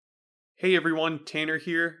Hey everyone, Tanner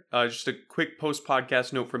here. Just a quick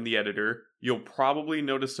post-podcast note from the editor. You'll probably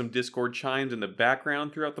notice some Discord chimes in the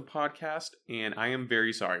background throughout the podcast, and I am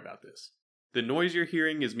very sorry about this. The noise you're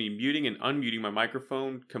hearing is me muting and unmuting my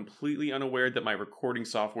microphone, completely unaware that my recording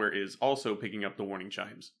software is also picking up the warning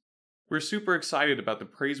chimes. We're super excited about the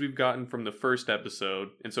praise we've gotten from the first episode,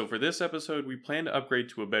 and so for this episode we plan to upgrade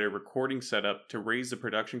to a better recording setup to raise the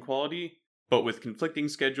production quality. But with conflicting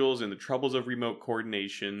schedules and the troubles of remote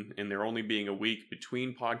coordination, and there only being a week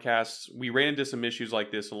between podcasts, we ran into some issues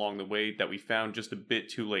like this along the way that we found just a bit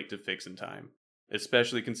too late to fix in time.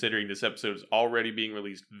 Especially considering this episode is already being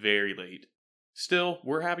released very late. Still,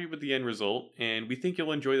 we're happy with the end result, and we think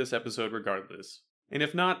you'll enjoy this episode regardless. And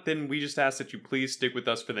if not, then we just ask that you please stick with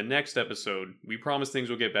us for the next episode. We promise things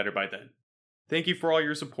will get better by then. Thank you for all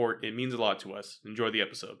your support, it means a lot to us. Enjoy the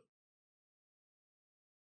episode.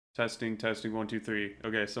 Testing, 1, 2, 3.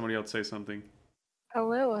 Okay, somebody else say something.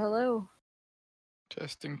 Hello.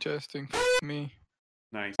 Testing. Me.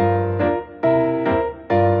 Nice.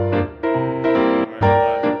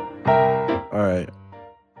 Alright.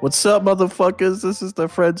 What's up, motherfuckers? This is the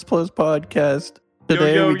Friends Plus podcast.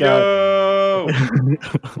 Today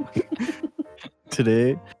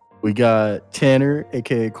we got Tanner,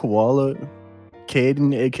 aka Koala,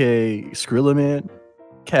 Caden, aka Skrillaman,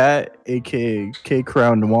 Kat, aka K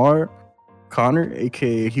Crown Noir, Connor,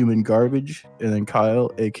 aka Human Garbage, and then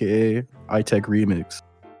Kyle, aka iTech Remix.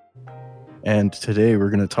 And today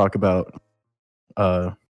we're gonna talk about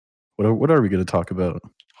what are we gonna talk about?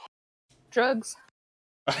 Drugs.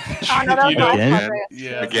 Again?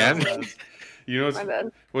 You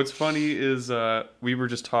know what's funny is we were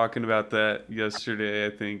just talking about that yesterday.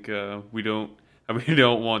 I think we don't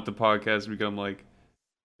want the podcast to become like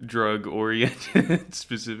drug oriented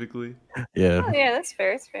specifically. Yeah. Oh, yeah, that's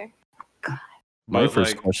fair. It's fair. God. My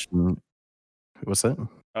first question. What's that?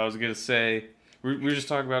 I was gonna say we were just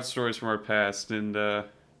talking about stories from our past, and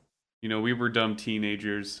we were dumb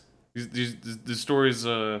teenagers. The stories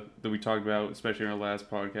that we talked about, especially in our last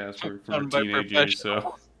podcast, were from our teenagers.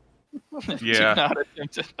 So yeah,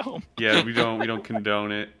 yeah, we don't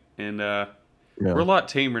condone it, and we're a lot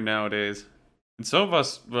tamer nowadays. And some of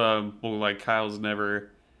us, like Kyle's never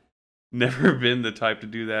been the type to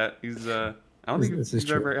do that. He's I don't think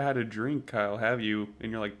you've ever had a drink, Kyle, have you?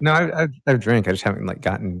 And you're like, no, I've drank. I just haven't like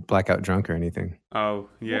gotten blackout drunk or anything. Oh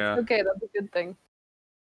yeah. That's okay, that's a good thing.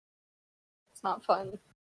 It's not fun.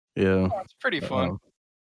 Yeah. Oh, it's pretty fun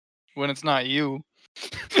when it's not you.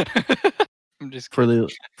 I'm just kidding.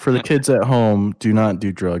 For the kids at home, do not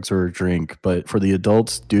do drugs or drink. But for the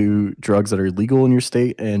adults, do drugs that are legal in your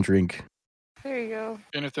state and drink. There you go.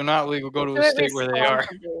 And if they're not legal, go to a state where they are.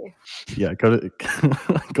 Yeah, go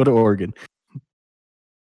to Oregon.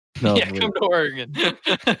 No, yeah, come to Oregon.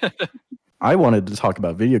 I wanted to talk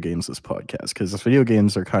about video games this podcast because video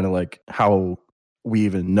games are kind of like how we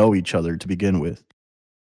even know each other to begin with.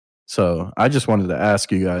 So I just wanted to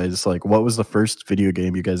ask you guys, like, what was the first video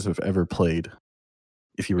game you guys have ever played,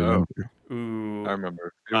 if you remember? Ooh. I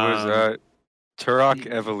remember. It was Turok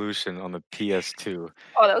Evolution on the PS2.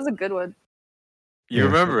 Oh, that was a good one. You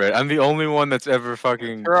remember it? I'm the only one that's ever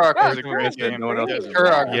fucking... Turok is a good game. No one else has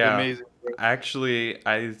Turok is Yeah. amazing. Actually,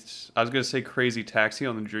 I was gonna say Crazy Taxi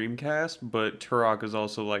on the Dreamcast, but Turok is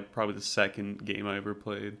also like probably the second game I ever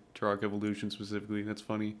played. Turok Evolution specifically. That's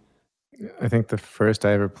funny. I think the first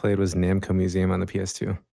I ever played was Namco Museum on the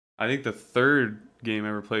PS2. I think the third game I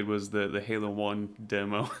ever played was the Halo 1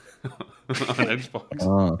 demo on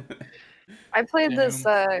Xbox. I played this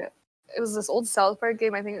it was this old South Park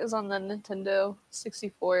game. I think it was on the Nintendo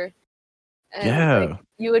 64. And Yeah.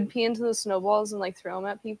 you would pee into the snowballs and like throw them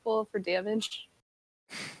at people for damage.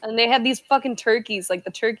 And they had these fucking turkeys. Like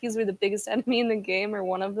the turkeys were the biggest enemy in the game, or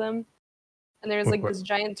one of them. And there was like this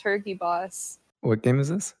giant turkey boss. What game is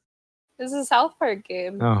this? This is a South Park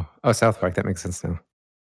game. Oh, South Park. That makes sense now.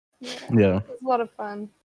 Yeah. It was a lot of fun.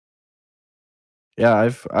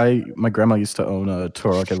 Yeah, my grandma used to own a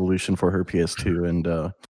Turok Evolution for her PS2,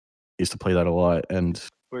 and used to play that a lot. And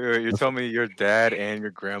Wait, you're telling me your dad and your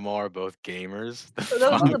grandma are both gamers? So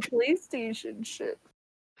that was on the PlayStation shit.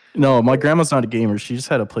 no, my grandma's not a gamer. She just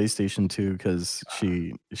had a PlayStation 2 because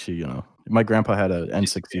she my grandpa had a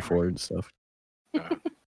N64 and stuff.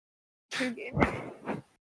 Two games.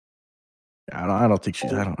 I don't think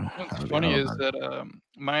she's. I don't. What's funny is that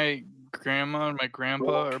my grandma and my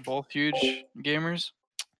grandpa are both huge gamers,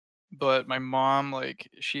 but my mom, like,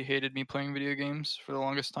 she hated me playing video games for the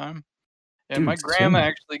longest time. And Dude, my grandma same.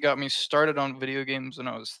 actually got me started on video games when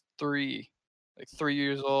I was 3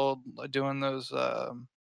 years old, doing those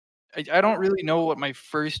I don't really know what my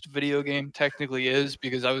first video game technically is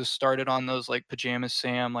because I was started on those like Pajama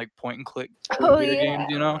Sam like point and click Oh, computer yeah. games,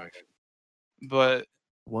 you know. But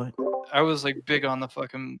What? I was like big on the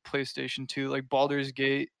fucking PlayStation 2, like Baldur's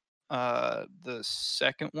Gate. The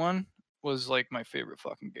second one was like my favorite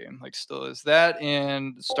fucking game, like still is that,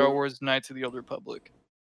 and Star Wars Knights of the Old Republic.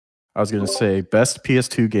 I was gonna say best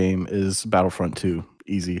PS2 game is Battlefront 2.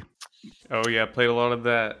 Easy. Oh yeah, played a lot of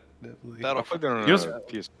that. Definitely. I played that on You know,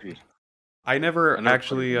 PSP. I never I never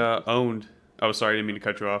actually played it. owned. Oh, sorry, I didn't mean to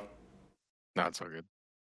cut you off. No, it's all good.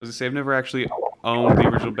 I was gonna say I've never actually owned the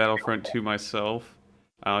original Battlefront 2 myself.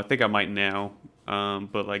 I think I might now,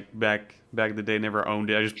 but like back in the day, never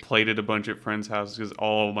owned it. I just played it a bunch at friends' houses because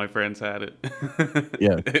all my friends had it.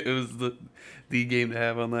 Yeah. It was the game to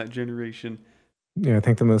have on that generation. Yeah, I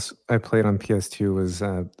think the most I played on PS2 was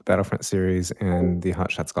the Battlefront series and the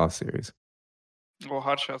Hot Shots Golf series. Well,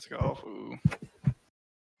 Hot Shots Golf. Ooh.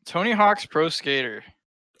 Tony Hawk's Pro Skater.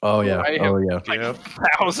 Oh yeah. I Oh have yeah. like Yep.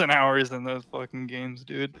 1,000 hours in those fucking games,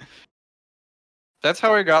 dude. That's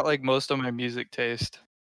how I got like most of my music taste.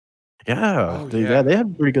 Yeah. Oh, they, yeah. yeah. They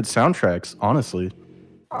have pretty good soundtracks, honestly.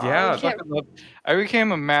 Aw, Yeah, I can't- I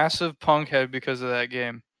became a massive punk head because of that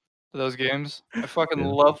game. Those games. I fucking Yeah.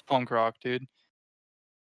 love punk rock, dude.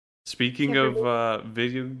 Speaking of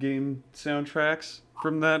video game soundtracks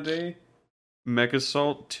from that day, Mech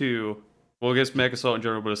Assault 2. Well, I guess Mech Assault in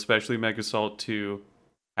general, but especially Mech Assault 2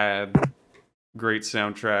 had great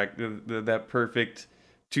soundtrack. That perfect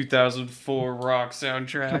 2004 rock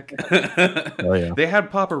soundtrack. Oh yeah. They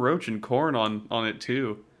had Papa Roach and Korn on it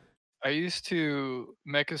too. I used to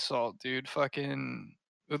Mech Assault, dude. Fucking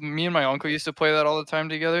me and my uncle used to play that all the time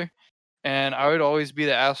together. And I would always be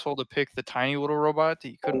the asshole to pick the tiny little robot that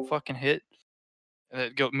you couldn't fucking hit.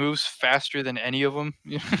 That moves faster than any of them.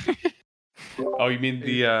 Oh, you mean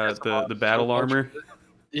the battle armor?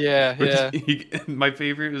 Yeah, yeah. My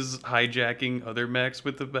favorite is hijacking other mechs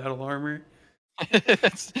with the battle armor.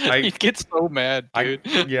 He gets so mad, dude.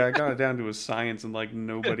 I got it down to a science, and like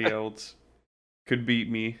nobody else could beat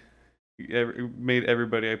me. It made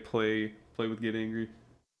everybody I play with get angry.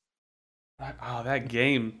 Oh, that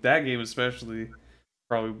game especially,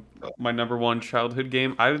 probably my number one childhood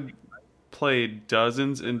game. I played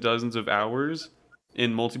dozens and dozens of hours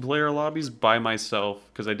in multiplayer lobbies by myself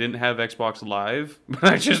because I didn't have Xbox Live, but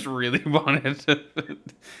I just really wanted to.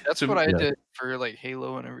 That's what I did for like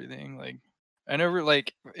Halo and everything. Like I never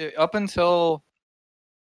up until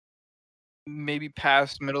maybe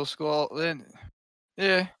past middle school. Then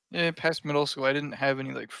past middle school, I didn't have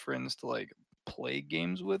any like friends to like play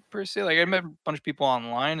games with per se. Like I met a bunch of people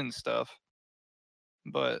online and stuff,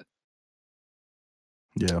 but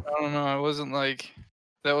Yeah. I don't know. It wasn't like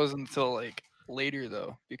that wasn't until like later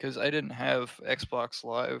though because I didn't have Xbox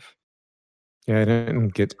Live. Yeah, I didn't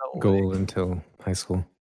get Gold until high school.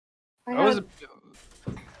 I was.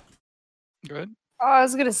 Go ahead. Oh, I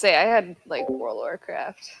was gonna say I had like World of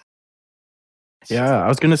Warcraft. Yeah, I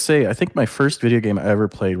was gonna say I think my first video game I ever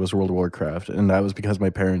played was World of Warcraft, and that was because my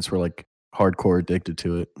parents were like hardcore addicted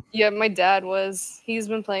to it. Yeah, my dad was. He's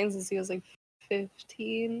been playing since he was like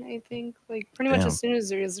 15, I think. Like pretty much Damn. as soon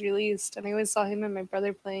as it was released, and I always saw him and my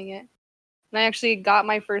brother playing it. And I actually got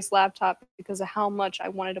my first laptop because of how much I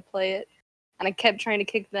wanted to play it, and I kept trying to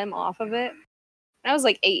kick them off of it. And I was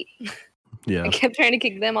like 8. Yeah. I kept trying to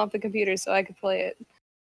kick them off the computer so I could play it.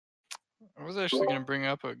 I was actually going to bring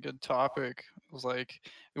up a good topic. It was like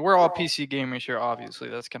we're all PC gamers here, obviously.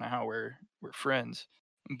 That's kind of how we're friends.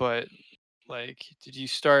 But like, did you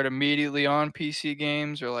start immediately on PC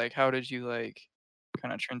games, or like, how did you like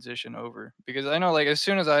kind of transition over? Because I know like as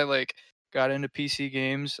soon as I like got into PC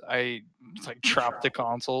games, I like dropped the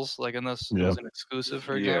consoles. Like unless it was an exclusive,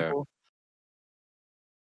 for example.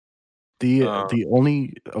 The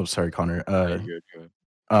only sorry, Connor. Good.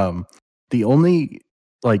 The only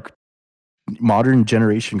like modern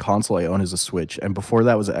generation console I own is a Switch, and before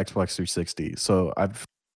that was an Xbox 360. So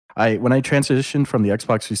when I transitioned from the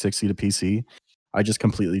Xbox 360 to PC, I just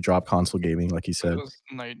completely dropped console gaming, like you said. It was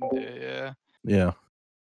night and day, yeah. Yeah.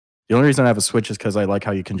 The only reason I have a Switch is because I like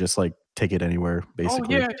how you can just like take it anywhere,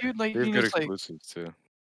 basically. Oh yeah, dude. Like There's you good just like. exclusives too.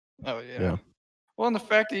 Oh yeah. Yeah. Well, and the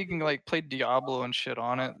fact that you can like play Diablo and shit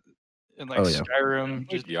on it, and like Oh, yeah. Skyrim,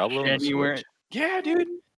 Play just Diablo on the anywhere. Switch? Yeah, dude.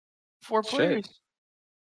 4 Shit. players.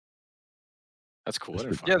 That's cool. I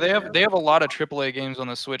That's didn't Yeah, find they have a lot of AAA games on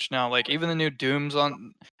the Switch now. Like even the new Doom's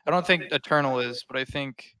on. I don't think Eternal is, but I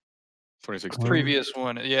think 2016. previous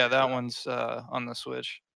one. Yeah, that one's on the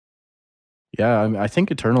Switch. Yeah, I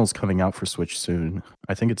think Eternal's coming out for Switch soon.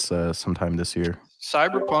 I think it's sometime this year.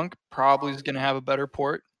 Cyberpunk probably is gonna have a better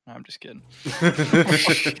port No, I'm just kidding. You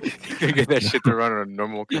can get that shit to run on a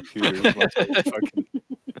normal computer. You must be fucking-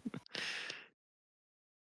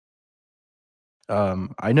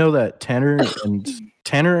 I know that Tanner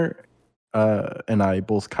and I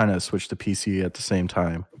both kind of switched to PC at the same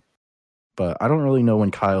time, but I don't really know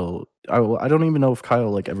when Kyle. I don't even know if Kyle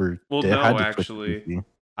like ever Well, had no, to switch to actually, PC.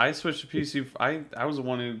 I switched to PC. I was the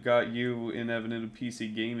one who got you and Evan into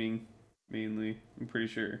PC gaming mainly. I'm pretty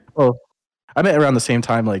sure. Well, I meant around the same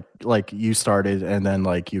time, like you started, and then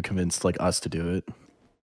like you convinced like us to do it.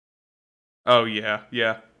 Oh yeah,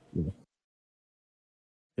 yeah.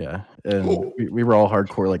 Yeah, and we were all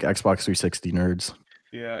hardcore like Xbox 360 nerds.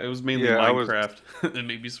 Yeah, it was mainly Yeah, I was- Minecraft that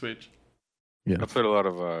made me switch. Yeah, I played a lot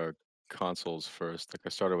of consoles first. Like I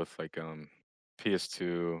started with like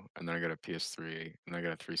PS2, and then I got a PS3, and I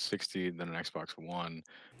got a 360, then an Xbox One.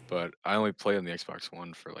 But I only played on the Xbox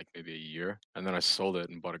One for like maybe a year, and then I sold it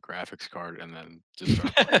and bought a graphics card, and then just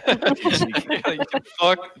started playing PC games. Like,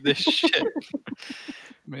 fuck this shit.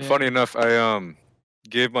 Man. Funny enough, I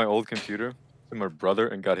gave my old computer to my brother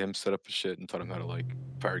and got him set up for shit and taught him how to like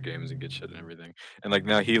pirate games and get shit and everything. And like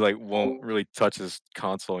now he like won't really touch his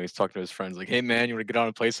console, and he's talking to his friends like, "Hey man, you want to get on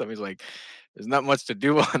and play something?" He's like, "There's not much to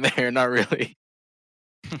do on there, not really."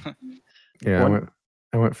 Yeah, One-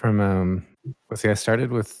 I went from let's see, I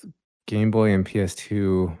started with Game Boy and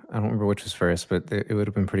PS2. I don't remember which was first, but it would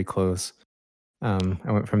have been pretty close. I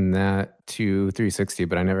went from that to 360,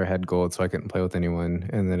 but I never had gold, so I couldn't play with anyone.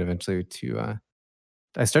 And then eventually to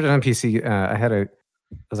I started on PC. I had it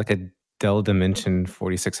was like a Dell Dimension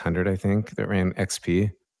 4600, I think, that ran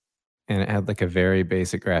XP, and it had like a very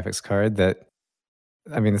basic graphics card. That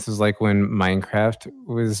I mean, this was like when Minecraft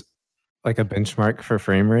was like a benchmark for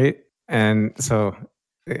frame rate, and so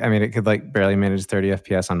I mean, it could like barely manage 30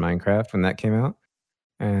 FPS on Minecraft when that came out,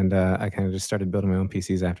 and I kind of just started building my own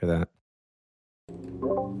PCs after that.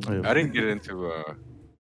 I didn't get into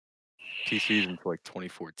PCs until like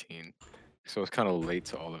 2014, so I was kind of late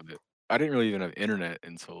to all of it. I didn't really even have internet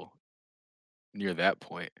until near that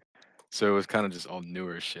point, so it was kind of just all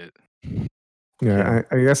newer shit. Yeah,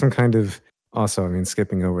 I guess I'm kind of also, I mean,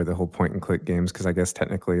 skipping over the whole point and click games because I guess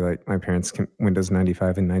technically, like my parents' Windows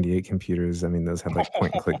 95 and 98 computers, I mean, those had like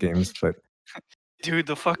point and click games, but Dude,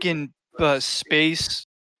 the fucking space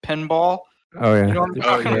pinball. oh yeah, You know what I'm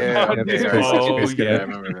talking about? yeah, dude? Oh, yeah, yeah. I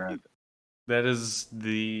remember that. That is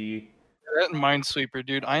the That and Minesweeper,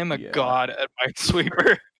 dude. I am a Yeah. god at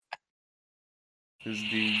Minesweeper.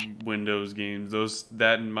 Windows games.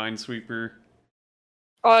 That and Minesweeper.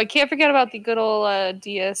 Oh, I can't forget about the good old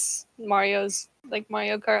DS Mario's, like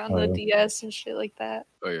Mario Kart on Oh, the yeah. DS and shit like that.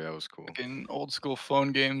 Oh yeah, that was cool. Fucking old school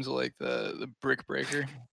phone games like the Brick Breaker.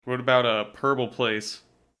 What about Purple Place?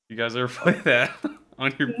 You guys ever play that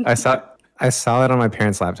on your? I saw it on my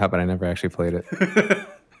parents' laptop, but I never actually played it.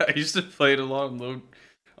 I used to play it a lot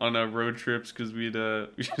on road trips because we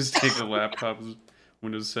just take a laptop,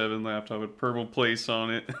 Windows 7 laptop with Purple Place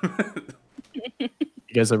on it.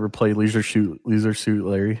 You guys ever play Leisure Suit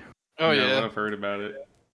Larry? Oh No, yeah. I've heard about it.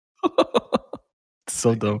 It's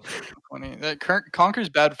so dumb. Funny. That Conker's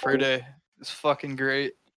Bad Fur Day is fucking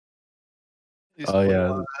great. Used to Oh play a yeah.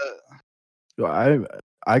 lot of that.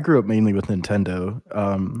 I grew up mainly with Nintendo.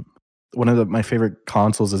 One of my favorite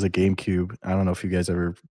consoles is a GameCube. I don't know if you guys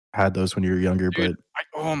ever had those when you were younger, Dude,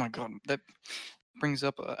 oh my god, that brings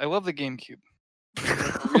up. I love the GameCube.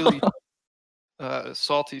 It's a really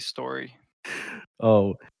salty story.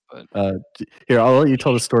 but But here I'll let you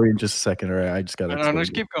tell the story in just a second. All right, I just gotta. no, explain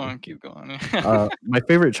just it. keep going. My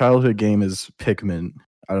favorite childhood game is Pikmin.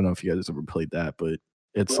 I don't know if you guys ever played that, but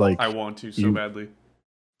it's like I want to so badly.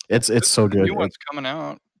 it's so The good. new one's coming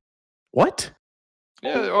out. What?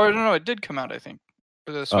 Yeah, or no, it did come out. I think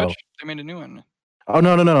for the Switch, they made a new one. Oh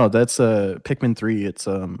no! That's Pikmin 3. It's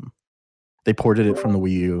they ported it from the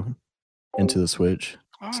Wii U into the Switch.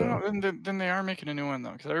 Oh So- no, then they are making a new one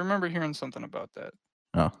though, because I remember hearing something about that.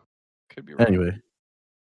 Oh. Could be wrong. Anyway,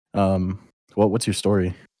 what's your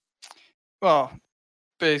story? Well,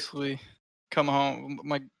 basically, come home.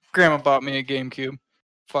 My grandma bought me a GameCube.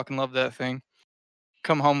 Fucking love that thing.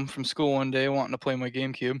 Come home from school one day wanting to play my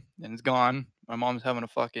GameCube, and it's gone. My mom's having a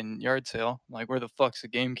fucking yard sale. I'm like, where the fuck's the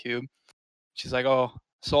GameCube? She's like, oh,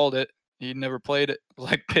 sold it. You never played it. I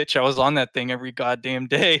was like, bitch, I was on that thing every goddamn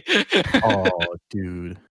day. Oh,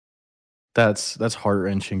 dude, that's heart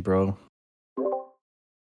wrenching, bro.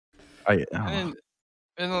 And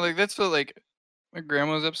like that's what like my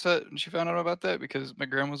grandma was upset when she found out about that because my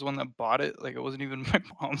grandma was the one that bought it. Like it wasn't even my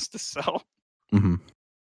mom's to sell. Mhm.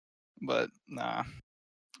 But nah,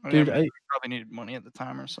 Dude, I probably needed money at the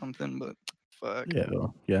time or something. But fuck.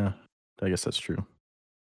 yeah, I guess that's true.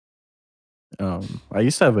 I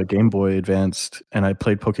used to have a Game Boy Advanced, and I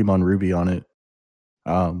played Pokemon Ruby on it.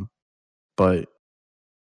 But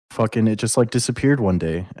fucking it just like disappeared one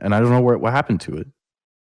day, and I don't know what happened to it.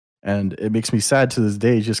 And it makes me sad to this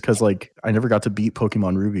day, just because like I never got to beat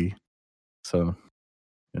Pokemon Ruby. So,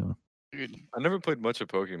 yeah. Dude, I never played much of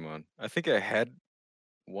Pokemon. I think I had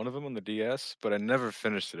one of them on the DS, but I never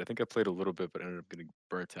finished it. I think I played a little bit, but ended up getting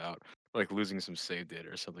burnt out, like losing some save data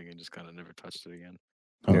or something, and just kind of never touched it again.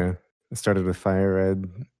 Oh. Yeah, I started with Fire Red,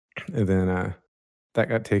 and then that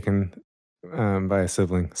got taken by a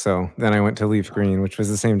sibling. So then I went to Leaf Green, which was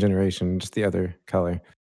the same generation, just the other color,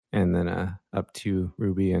 and then up to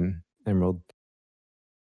Ruby and Emerald.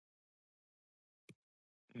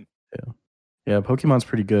 Yeah, Pokemon's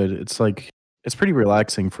pretty good. It's like it's pretty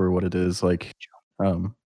relaxing for what it is. Like,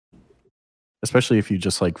 especially if you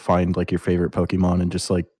just like find like your favorite Pokemon and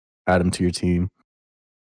just like add them to your team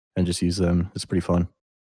and just use them. It's pretty fun.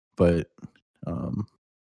 But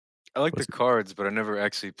I like the What's it- cards, but I never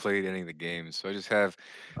actually played any of the games. So I just have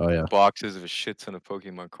oh yeah, boxes of a shit ton of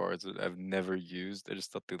Pokemon cards that I've never used. I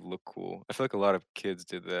just thought they looked cool. I feel like a lot of kids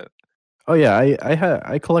did that. oh yeah.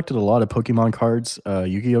 I collected a lot of Pokemon cards,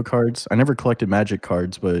 Yu-Gi-Oh cards. I never collected Magic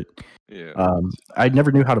cards, but Yeah. I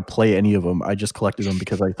never knew how to play any of them. I just collected them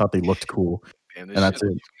because I thought they looked cool, Damn, and this that's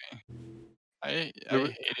shit. it. I There were-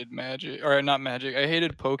 hated Magic, or not Magic. I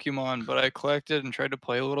hated Pokemon, but I collected and tried to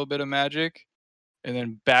play a little bit of Magic, and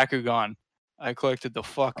then Bakugan. I collected the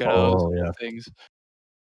fuck out of Oh those yeah. things.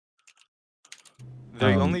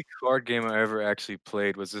 The Um, only card game I ever actually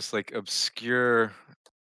played was this like obscure,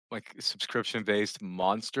 like subscription based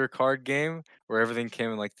monster card game where everything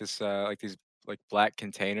came in like this like these like black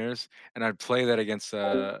containers, and I'd play that against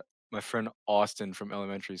my friend Austin from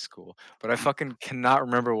elementary school. But I fucking cannot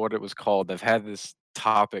remember what it was called. I've had this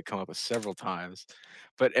topic come up several times.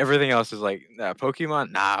 But everything else is like, nah,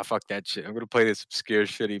 Pokemon, nah, fuck that shit. I'm gonna play this obscure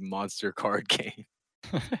shitty monster card game.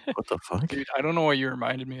 what the fuck? Dude, I don't know why you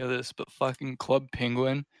reminded me of this, but fucking Club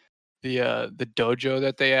Penguin, the dojo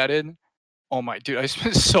that they added. Oh my dude, I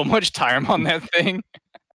spent so much time on that thing.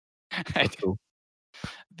 That's cool.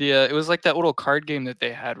 It was like that little card game that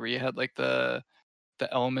they had where you had like the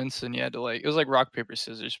elements and you had to like it was like rock paper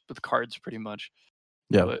scissors with cards pretty much.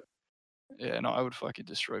 Yeah. But yeah, no, I would fucking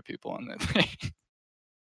destroy people on that thing.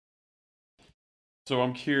 So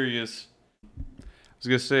I'm curious. I was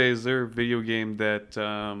gonna say, is there a video game that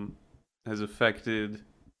has affected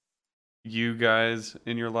you guys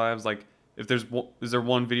in your lives? Like, if there's is there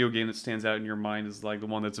one video game that stands out in your mind as like the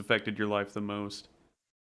one that's affected your life the most?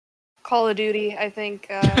 Call of Duty, I think.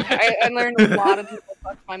 I learned a lot of people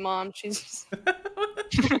fuck my mom. She's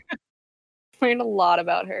learned a lot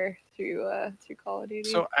about her through Call of Duty.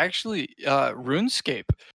 So actually, RuneScape,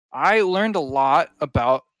 I learned a lot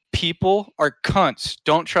about people are cunts.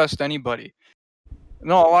 Don't trust anybody.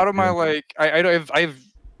 No, a lot of my like I've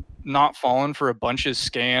not fallen for a bunch of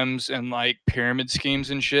scams and like pyramid schemes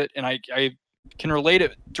and shit, and I can relate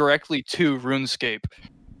it directly to RuneScape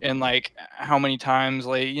and like how many times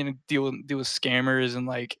like deal with scammers and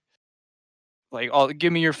like I'll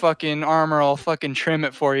give me your fucking armor, I'll fucking trim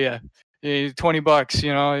it for you,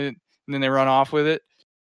 $20, and then they run off with it.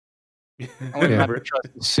 I would Yeah. never trust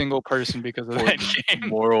a single person because of that game.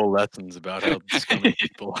 Moral lessons about how scummy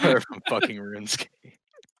people are from fucking RuneScape.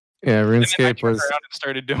 Yeah, And then I RuneScape turned was around and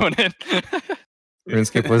started doing it.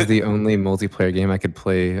 RuneScape was the only multiplayer game I could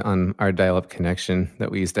play on our dial-up connection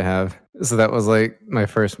that we used to have. So that was like my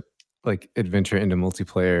first like adventure into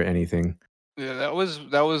multiplayer anything. Yeah, that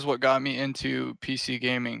was what got me into PC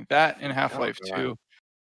gaming. That and Half-Life God. 2.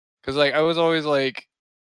 Cuz like I was always like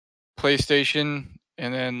PlayStation,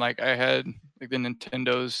 and then like I had like the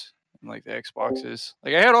Nintendos and like the Xboxes.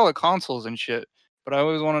 Like I had all the consoles and shit, but I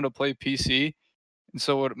always wanted to play PC. And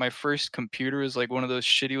so my first computer was like one of those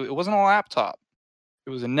shitty, it wasn't a laptop. It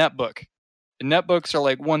was a netbook. And netbooks are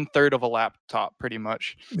like 1/3 of a laptop pretty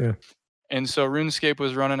much. Yeah. And so RuneScape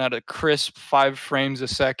was running at a crisp 5 frames a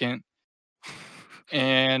second.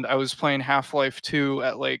 And I was playing Half-Life 2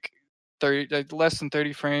 at like 30, like less than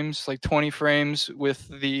 30 frames, like 20 frames with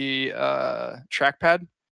the trackpad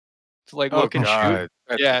to like look and shoot.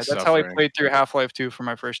 Yeah, that's how I played through Half-Life 2 for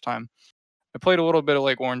my first time. I played a little bit of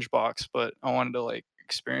like Orange Box, but I wanted to like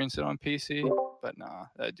experience it on PC. But nah,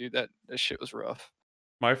 that shit was rough.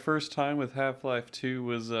 My first time with Half-Life 2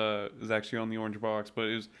 was actually on the Orange Box, but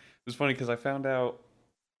it was funny because I found out.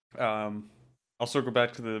 I'll circle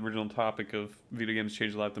back to the original topic of video games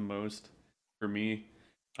changed life the most for me,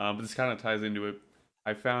 but this kind of ties into it.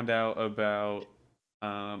 I found out about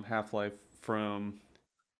Half-Life from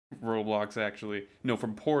Roblox, actually. No,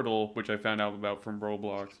 from Portal, which I found out about from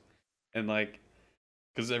Roblox, and like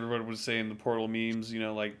because everyone was saying the Portal memes,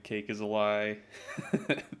 like cake is a lie.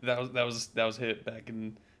 that was hit back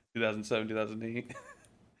in 2007, 2008.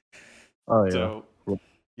 Oh yeah. So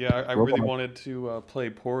yeah, I really Roblox. wanted to play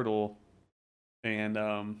Portal, and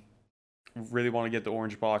really want to get the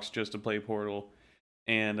orange box just to play Portal.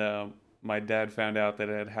 And my dad found out that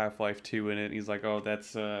it had Half-Life 2 in it. He's like, "Oh,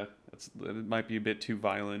 that's it might be a bit too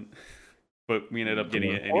violent," but we ended up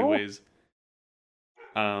getting it anyways.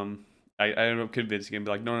 I ended up convincing him,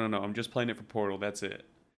 be like, no, I'm just playing it for Portal. That's it.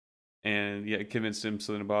 And yeah, I convinced him,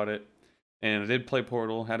 so then about it. And I did play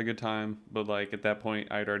Portal, had a good time, but like at that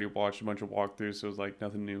point, I'd already watched a bunch of walkthroughs, so it was like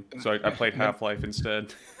nothing new. So I played Half-Life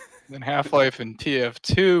instead. Then Half-Life and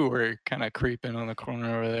TF2 were kind of creeping on the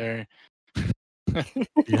corner over there,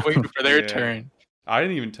 waiting for their Yeah. turn. I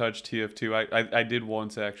didn't even touch TF2. I did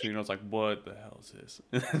once actually, and I was like, "What the hell is this?"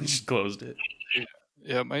 And just closed it.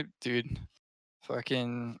 Yeah, my dude,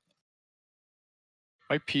 fucking,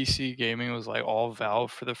 my PC gaming was like all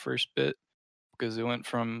Valve for the first bit because it went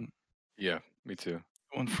from Yeah, me too.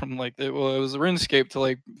 like it was RuneScape to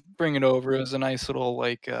like bring it over. It was a nice little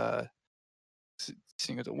like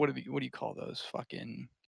what do you call those fucking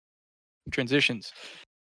transitions?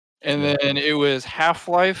 And then it was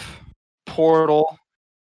Half-Life, Portal,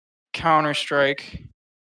 Counter-Strike,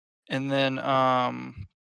 and then there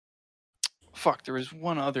was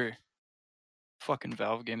one other fucking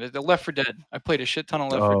Valve game. The Left 4 Dead. I played a shit ton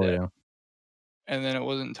of Left 4 Dead. Yeah. And then it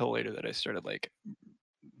wasn't until later that I started like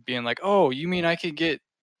being like, "Oh, you mean I could get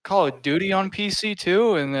Call of Duty on PC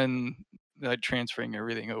too?" And then transferring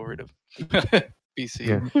everything over to PC.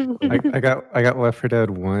 Yeah, I got Left 4 Dead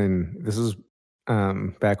 1. This was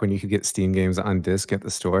back when you could get Steam games on disc at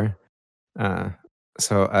the store.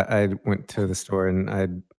 So I went to the store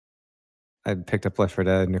and I'd picked up Left 4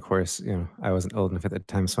 Dead, and of course, I wasn't old enough at the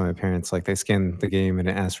time, so my parents they scanned the game and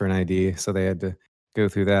it asked for an ID, so they had to go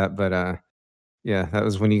through that. But yeah, that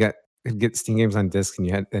was when you could get Steam games on disc, and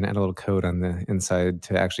you had a little code on the inside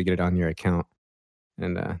to actually get it on your account.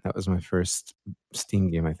 And that was my first Steam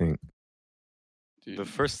game, I think. The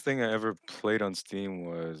first thing I ever played on Steam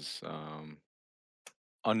was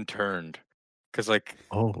Unturned, because like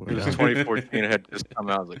it was 2014. It had just come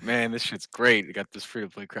out. I was like, man, this shit's great. I got this free to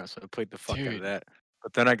play crap, so I played the fuck out of that.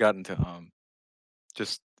 But then I got into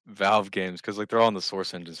just Valve games because like they're all in the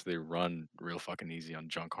Source engine, so they run real fucking easy on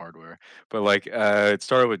junk hardware. But like it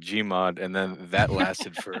started with Gmod, and then that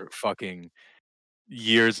lasted for fucking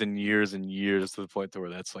years and years and years, to the point to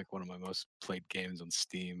where that's like one of my most played games on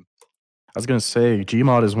Steam. I was gonna say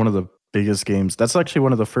Gmod is one of the biggest games. That's actually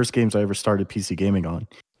one of the first games I ever started PC gaming on.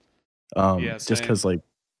 Yeah, just because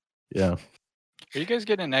yeah. Are you guys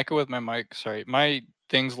getting an echo with my mic? Sorry, my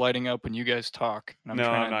thing's lighting up when you guys talk. And No,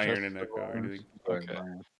 trying I'm to not adjust hearing an echo or anything. Okay.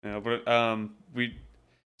 Yeah, but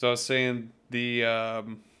so I was saying the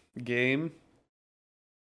game.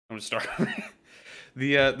 I'm gonna start.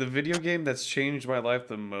 The video game that's changed my life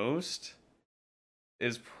the most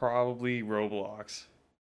is probably Roblox.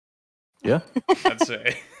 Yeah. I'd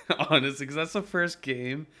say honestly, because that's the first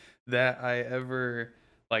game that I ever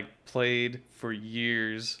like played for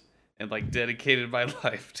years and like dedicated my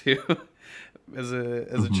life to as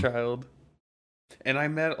a child. And I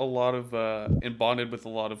met a lot of and bonded with a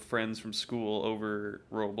lot of friends from school over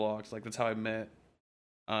Roblox. Like that's how I met.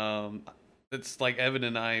 It's like Evan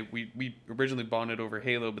and I. We originally bonded over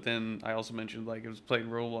Halo, but then I also mentioned like it was playing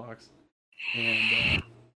Roblox, and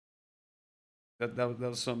that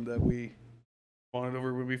was something that we bonded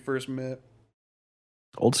over when we first met.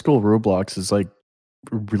 Old school Roblox is like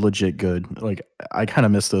legit good. Like I kind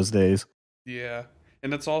of miss those days. Yeah,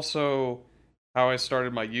 and that's also how I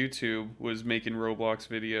started my YouTube, was making Roblox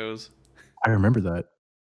videos. I remember that.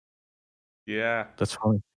 Yeah. That's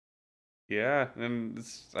funny. Yeah, and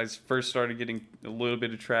I first started getting a little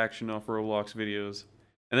bit of traction off Roblox videos,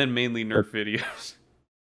 and then mainly Nerf videos.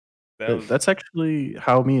 That's actually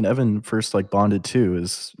how me and Evan first like bonded too,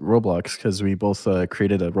 is Roblox, because we both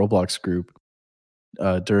created a Roblox group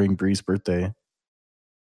during Bree's birthday,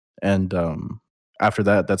 and after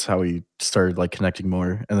that, that's how we started like connecting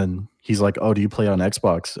more. And then he's like, "Oh, do you play on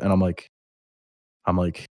Xbox?" And I'm like,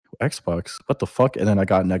 "Xbox? What the fuck?" And then I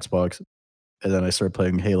got an Xbox, and then I started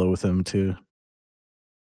playing Halo with him too.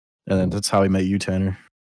 And then that's how I met you, Tanner.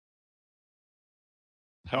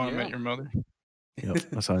 How I Met Your Mother. Yep,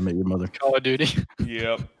 that's how I met your mother. Call of Duty.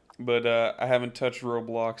 Yep, but I haven't touched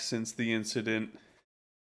Roblox since the incident.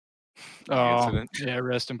 Yeah,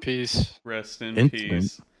 rest in peace. Rest in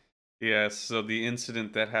peace. Yes, so the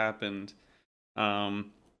incident that happened.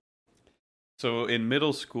 So in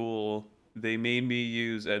middle school, they made me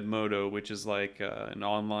use Edmodo, which is like an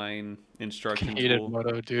online instruction tool.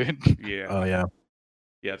 Edmodo, dude. Yeah. Oh yeah.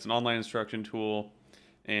 Yeah, it's an online instruction tool.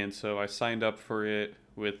 And so I signed up for it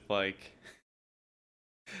with like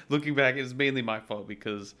looking back, it's mainly my fault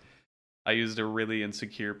because I used a really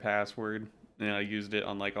insecure password and I used it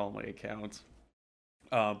on like all my accounts.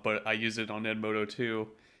 But I used it on Edmodo too.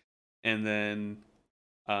 And then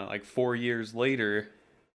like 4 years later,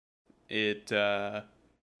 it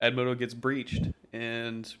Edmodo gets breached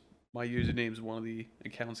and my username's one of the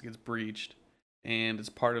accounts gets breached and it's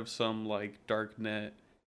part of some like darknet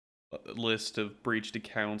list of breached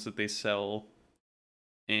accounts that they sell,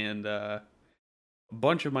 and a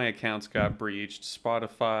bunch of my accounts got breached.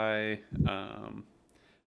 Spotify, I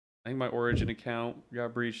think my Origin account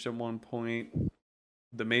got breached at one point.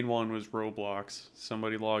 The main one was Roblox.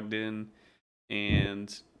 Somebody logged in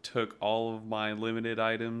and took all of my limited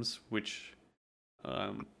items, which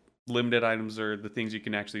limited items are the things you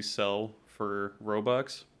can actually sell for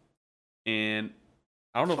Robux. And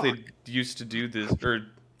I don't know if they used to do this, or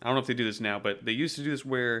I don't know if they do this now, but they used to do this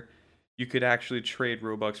where you could actually trade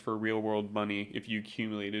Robux for real world money if you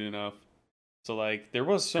accumulated enough. So like there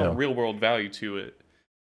was some real world value to it.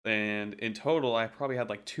 And in total, I probably had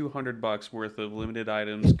like $200 worth of limited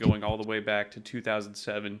items going all the way back to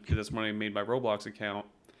 2007 because that's when I made my Roblox account,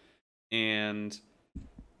 and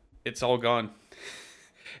it's all gone.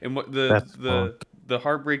 And what the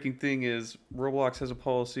heartbreaking thing is, Roblox has a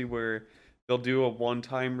policy where they'll do a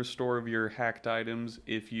one-time restore of your hacked items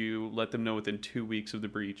if you let them know within 2 weeks of the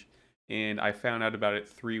breach. And I found out about it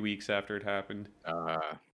 3 weeks after it happened.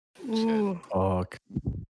 Fuck.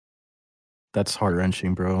 That's heart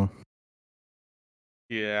wrenching, bro.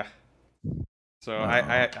 Yeah. So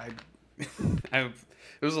I it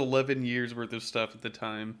was 11 years worth of stuff at the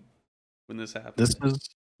time when this happened.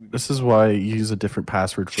 This is why you use a different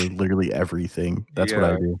password for literally everything. That's what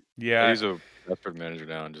I do. Yeah. I use a password manager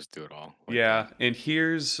now and just do it all. Like yeah, that. and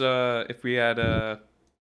here's if we had a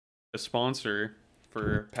sponsor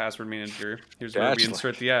for password manager. Here's where we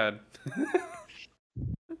insert the ad.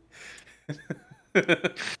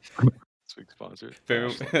 Sweet sponsor. If they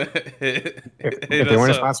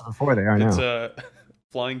weren't a sponsor before, they are now. It's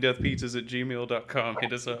flyingdeathpizzas@gmail.com.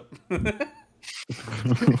 Hit us up.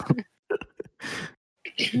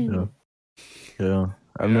 Yeah.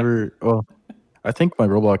 I've never. Well, I think my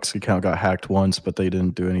Roblox account got hacked once, but they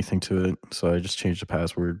didn't do anything to it, so I just changed the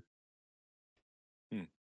password.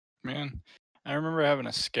 Man, I remember having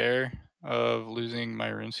a scare of losing my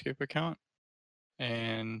RuneScape account,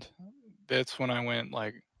 and that's when I went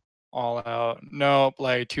like all out. Nope,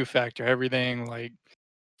 like two-factor everything, like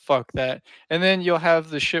fuck that. And then you'll have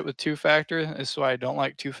the shit with two-factor. This is why I don't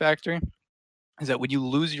like two-factor. Is that when you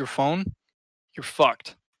lose your phone, you're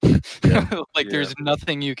fucked. Like there's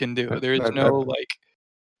nothing you can do. There's no like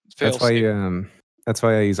fail safe. That's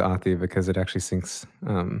why I use Authy, because it actually syncs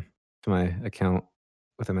to my account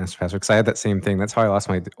with a master password. Because I had that same thing. That's how I lost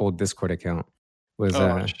my old Discord account. Was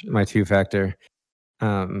my two-factor.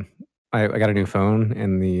 I got a new phone,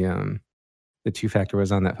 and the two-factor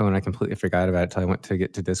was on that phone. I completely forgot about it until I went to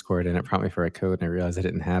get to Discord, and it prompted me for a code, and I realized I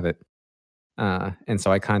didn't have it. And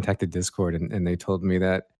so I contacted Discord, and they told me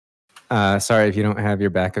that, sorry, if you don't have your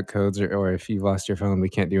backup codes or if you've lost your phone, we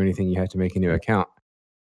can't do anything. You have to make a new account.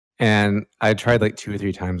 And I tried like 2 or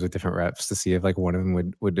 3 times with different reps to see if like one of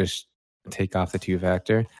them would just take off the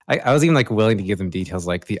two-factor. I was even like willing to give them details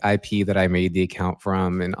like the IP that I made the account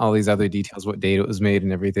from and all these other details, what date it was made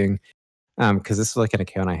and everything. Because this was like an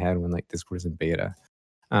account I had when like Discord was in beta.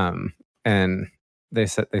 And they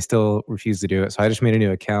said they still refused to do it. So I just made a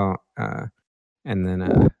new account. And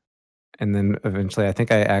then eventually, I think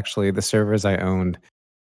the servers I owned,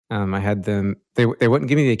 I had them. They wouldn't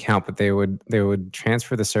give me the account, but they would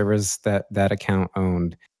transfer the servers that account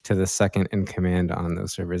owned to the second in command on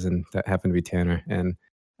those servers, and that happened to be Tanner. And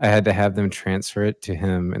I had to have them transfer it to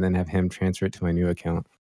him, and then have him transfer it to my new account.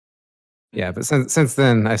 Yeah, but since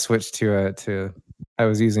then I switched to I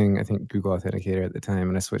was using, I think, Google Authenticator at the time,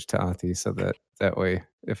 and I switched to Authy so that way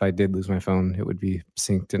if I did lose my phone, it would be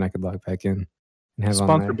synced and I could log back in and have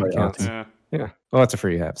Sponsored by accounts. Authy. Yeah. Well, it's a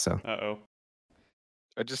free app, so.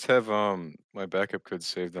 I just have my backup code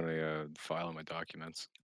saved on a file in my documents.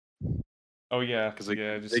 Oh yeah, because they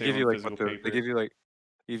give you like they give you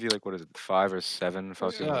like what is it, 5 or 7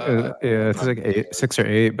 files? Yeah, it's like 6 or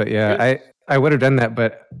 8, but yeah, I would have done that,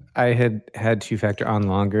 but I had two-factor on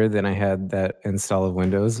longer than I had that install of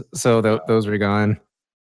Windows, so those were gone.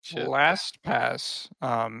 Shit. LastPass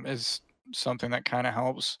is something that kind of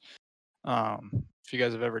helps. If you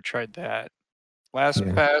guys have ever tried that,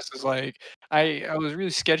 LastPass is like I was really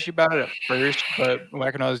sketchy about it at first, but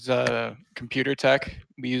back when I was computer tech,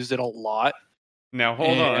 we used it a lot. Now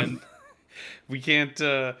hold on. We can't.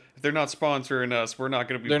 If they're not sponsoring us, we're not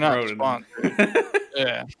going to be They're not promoting them.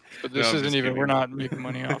 Yeah, but this No, I'm isn't just even. We're kidding. not making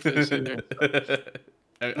money off this either.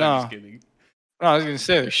 I'm No. just kidding. No, I was gonna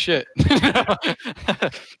say there's shit.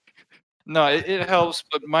 No, it helps,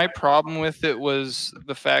 but my problem with it was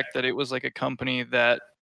the fact that it was like a company that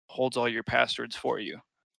holds all your passwords for you.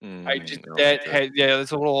 I just don't like that. yeah,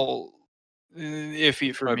 it's a little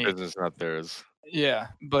iffy for My me. business, not theirs. Yeah,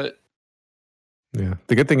 but Yeah.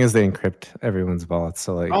 The good thing is they encrypt everyone's wallets.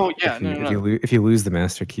 So like, oh yeah, if you lose the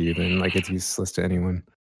master key, then like it's useless to anyone.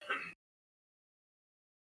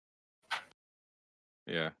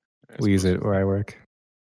 Yeah. We use it where I work.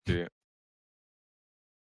 Yeah.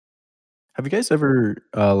 Have you guys ever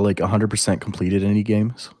like 100% completed any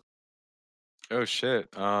games? Oh shit.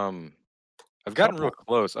 I've gotten real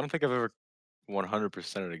close. I don't think I've ever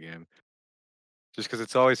 100% of a game. Just because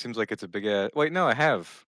it always seems like it's a big ass. Wait, no, I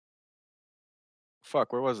have.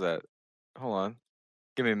 Fuck, where was that? Hold on.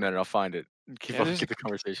 Give me a minute. I'll find it. Keep the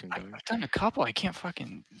conversation going. I've done a couple. I can't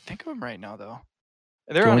fucking think of them right now though.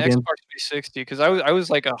 They're The on only game- Xbox 360 because I was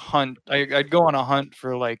like a hunt. I'd go on a hunt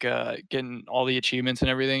for like getting all the achievements and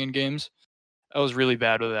everything in games. I was really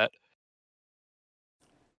bad with that.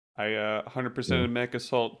 I 100% Mech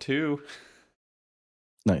Assault 2.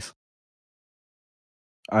 Nice.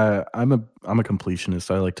 I'm a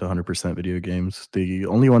completionist. I like to 100% video games. The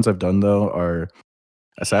only ones I've done though are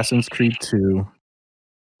Assassin's Creed 2,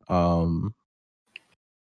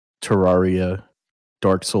 Terraria,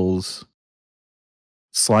 Dark Souls,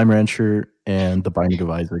 Slime Rancher, and The Binding of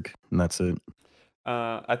Isaac, and that's it.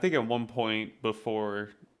 I think at one point before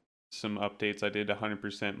some updates, I did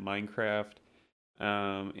 100% Minecraft.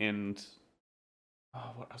 And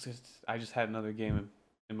what I was I just had another game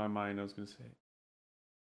in my mind. I was gonna say.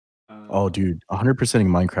 Oh, dude, 100%ing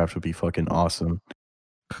Minecraft would be fucking awesome.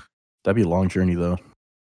 That'd be a long journey though.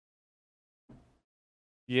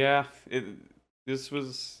 Yeah, this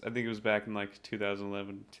was, I think it was back in like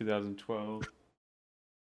 2011, 2012.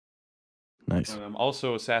 Nice.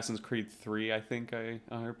 Also, Assassin's Creed 3, I think I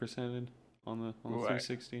 100%ed on the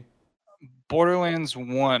 360. Borderlands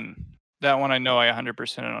 1. That one I know I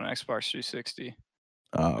 100%ed on Xbox 360.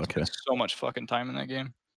 Oh, okay. So much fucking time in that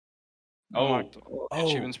game.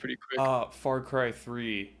 Achievements pretty quick. Far Cry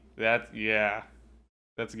 3. That's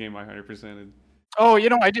a game I 100%ed. Oh,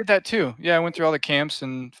 I did that too. Yeah, I went through all the camps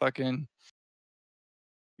and fucking.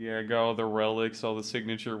 Yeah, I got all the relics, all the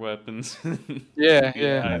signature weapons.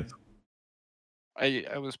 Yeah.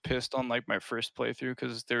 I was pissed on like my first playthrough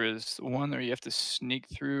because there is one where you have to sneak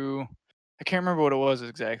through. I can't remember what it was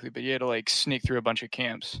exactly, but you had to like sneak through a bunch of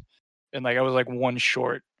camps, and like I was like one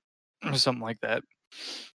short or something like that.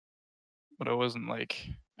 But I wasn't like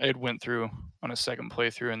I had went through on a second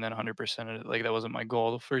playthrough and then 100% of it. Like that wasn't my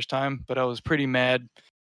goal the first time, but I was pretty mad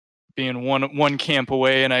being one camp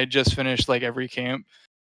away and I just finished like every camp.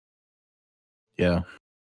 Yeah.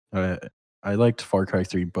 I liked Far Cry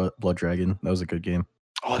 3 Blood Dragon. That was a good game.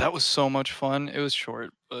 Oh, that was so much fun. It was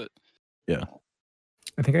short, but yeah.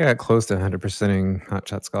 I think I got close to 100%ing Hot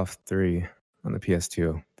Shots Golf 3 on the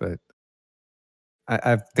PS2, but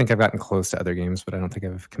I think I've gotten close to other games, but I don't think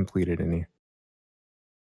I've completed any.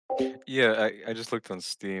 Yeah, I just looked on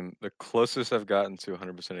Steam. The closest I've gotten to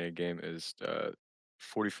 100% a game is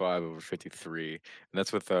 45 over 53, and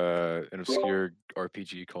that's with an obscure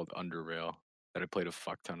RPG called Underrail that I played a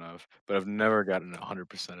fuck ton of, but I've never gotten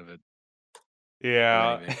 100% of it.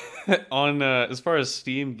 Yeah, on as far as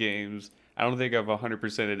Steam games, I don't think I've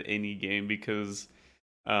 100%ed any game because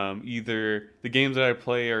either the games that I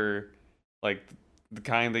play are like the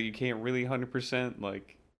kind that you can't really 100%,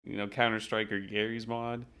 like Counter-Strike or Gary's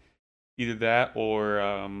mod. Either that or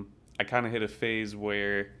I kind of hit a phase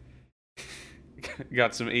where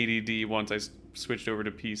got some ADD once I switched over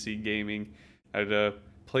to PC gaming. I'd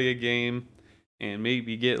play a game and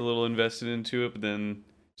maybe get a little invested into it, but then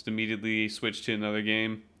just immediately switch to another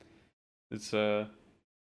game. It's if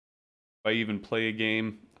I even play a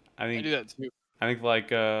game, I do that too. I think like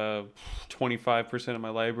 25% of my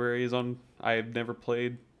library is on I've never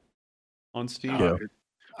played on Steam. Yeah.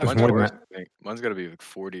 Mine's got to be like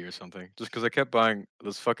 40 or something. Just because I kept buying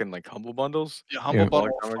those fucking like Humble Bundles. Yeah, Humble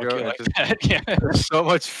Bundle. Like that. Yeah. There's so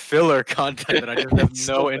much filler content that I just have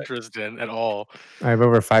no interest in at all. I have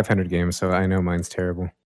over 500 games, so I know mine's terrible.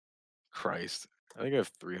 Christ. I think I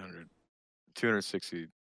have 300. 260.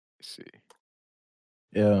 Let's see.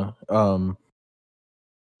 Yeah. One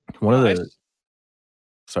of the.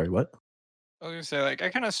 Sorry, what? I was gonna say, like, I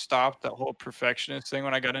kind of stopped that whole perfectionist thing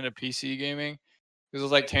when I got into PC gaming. Because,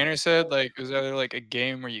 like Tanner said, like, it was either like a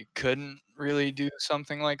game where you couldn't really do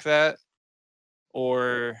something like that,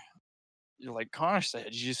 or you're like Connor said,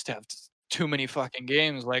 you just have too many fucking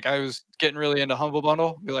games. Like I was getting really into Humble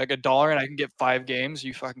Bundle, be like $1 and I can get 5 games.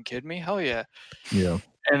 You fucking kidding me? Hell yeah. Yeah.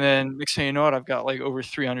 And then next thing you know it, I've got like over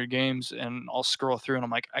 300 games, and I'll scroll through and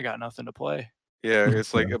I'm like, I got nothing to play. Yeah,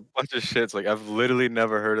 it's like Yeah. a bunch of shit. It's like I've literally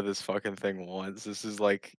never heard of this fucking thing once.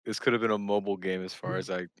 This could have been a mobile game as far as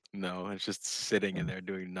I know. It's just sitting in there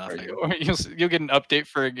doing Or nothing. you'll get an update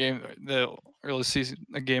for a game, or you'll see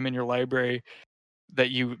a game in your library that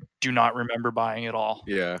you do not remember buying at all.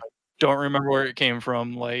 Yeah. Don't remember where it came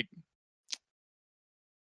from. Like,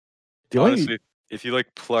 The only Honestly, if you like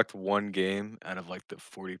plucked one game out of like the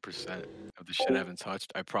 40% of the shit I haven't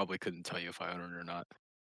touched, I probably couldn't tell you if I own it or not.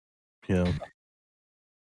 yeah.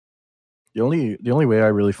 The only way I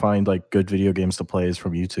really find like good video games to play is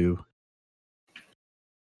from YouTube.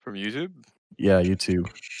 From YouTube? Yeah, YouTube,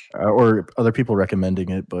 or other people recommending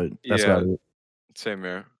it, but that's Yeah. about it. Same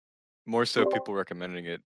here. More so people recommending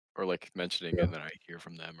it or like mentioning Yeah. it than I hear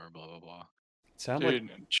from them or blah blah blah. Sound dude,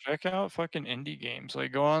 like check out fucking indie games.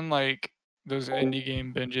 Like, go on like those indie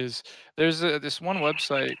game binges. There's this one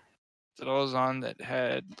website that I was on that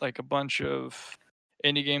had like a bunch of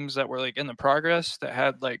indie games that were like in the progress that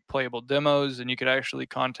had like playable demos, and you could actually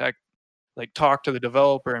talk to the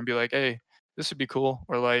developer and be like, hey, this would be cool,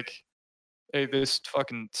 or like, hey, this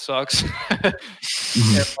fucking sucks. And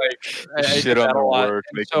like I Shit did on that a their lot. work,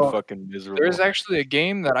 And make them so fucking miserable. there is actually a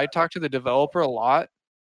game that I talked to the developer a lot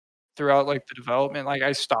throughout like the development. Like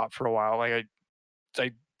I stopped for a while. Like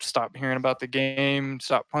I stopped hearing about the game,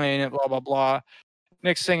 stopped playing it, blah blah blah.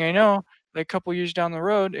 Next thing I know, like a couple years down the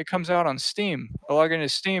road, it comes out on Steam. I log into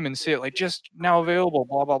Steam and see it like just now available,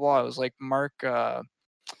 blah blah blah. It was like Mark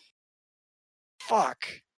fuck.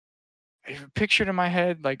 I have a picture in my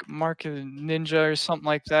head, like Mark of the Ninja or something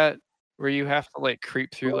like that, where you have to like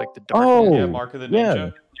creep through like the darkness. yeah, Oh, Mark of the yeah.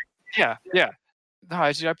 Ninja. Yeah. No,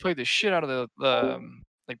 I played the shit out of the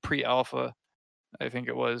like pre-alpha, I think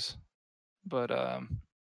it was. But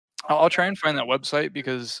I'll try and find that website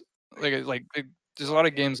because there's a lot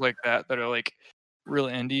of games like that that are like real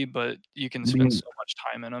indie, but you can spend mean- so much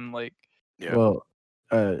time in them. Like, Yeah. Well,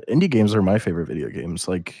 indie games are my favorite video games.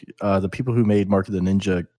 Like the people who made Mark of the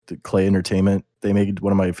Ninja, the Clay Entertainment, they made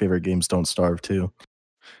one of my favorite games, Don't Starve, too.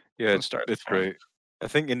 Yeah, Don't Starve is it's fun. great. I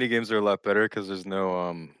think indie games are a lot better because there's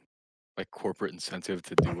no like corporate incentive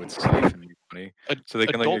to do what's safe and make money, so they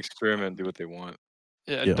can like adult- experiment and do what they want.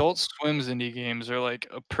 Yeah, Yeah. Adult Swim's indie games are like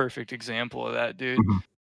a perfect example of that, dude. Mhm.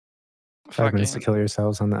 5 minutes to Fucking. kill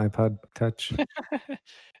yourselves on the iPod Touch.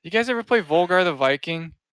 You guys ever play Volgar the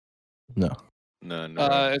Viking? No. No,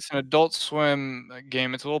 no. It's an Adult Swim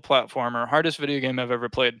game. It's a little platformer. Hardest video game I've ever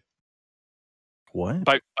played. What?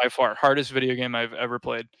 By far, hardest video game I've ever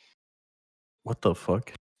played. What the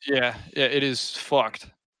fuck? Yeah, it is fucked.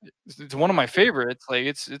 It's one of my favorites. Like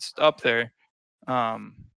it's up there.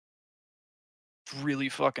 Really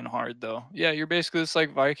fucking hard though. Yeah, you're basically this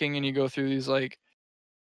like Viking, and you go through these like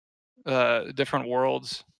different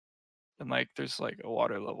worlds, and like there's like a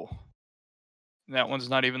water level. And that one's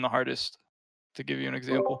not even the hardest. To give you an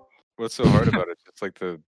example. What's so hard about it? Just like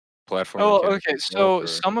the platform. Oh, okay. So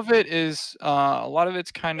some of it is a lot of it's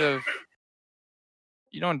kind of,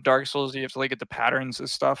 in Dark Souls you have to like get the patterns of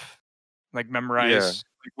stuff, like memorize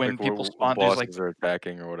like when people spawn. There's like bosses are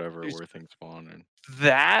attacking or whatever, there's- where things spawn. And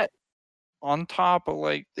that on top of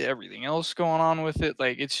like everything else going on with it.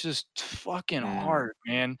 Like it's just fucking hard,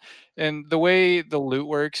 man. And the way the loot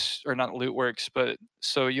works, or not loot works, but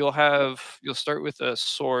so you'll start with a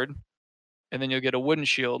sword, and then you'll get a wooden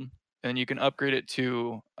shield, and you can upgrade it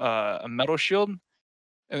to a metal shield,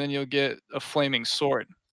 and then you'll get a flaming sword.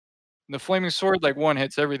 And the flaming sword like one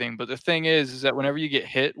hits everything, but the thing is that whenever you get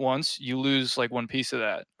hit once, you lose like one piece of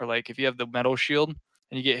that. Or like if you have the metal shield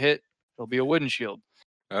and you get hit, it'll be a wooden shield.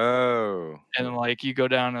 oh, And then like you go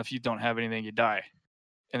down, if you don't have anything, you die.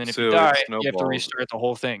 And then if So you it die, you have to snowballs. restart the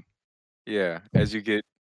whole thing. yeah. As you get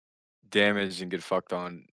damaged and get fucked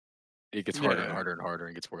on, it gets harder and Yeah. harder and harder,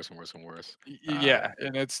 and gets worse and worse and worse. Yeah,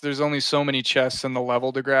 and there's only so many chests in the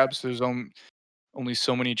level to grab, so there's only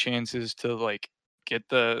so many chances to like get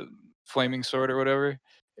the flaming sword or whatever.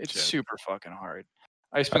 It's Shit. super fucking hard.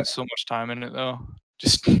 I spent so much time in it though,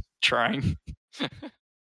 just trying.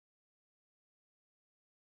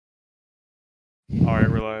 All right,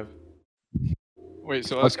 we're live. Wait,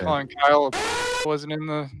 so us Okay. calling Kyle wasn't in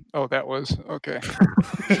the? Oh, that was okay.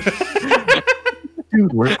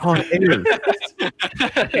 Dude, we're on air.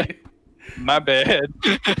 My bad.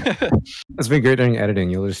 It's been great during editing.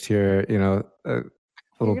 You'll just hear, a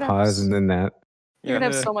little gonna have pause s- and then that. You're gonna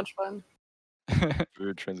have Yeah. so much fun.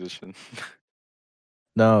 Weird transition.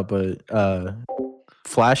 No, but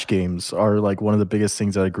Flash games are like one of the biggest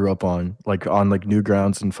things that I grew up on, like on like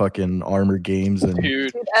Newgrounds and fucking Armor Games and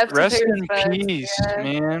Dude, Dude, I have to rest pay in respects, peace, yeah.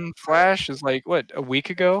 man. Flash is like what, a week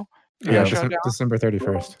ago? He Yeah, got shut down? December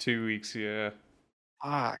 31st. 2 weeks, yeah.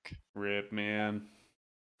 Fuck. Rip, man.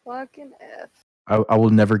 Fucking F. I will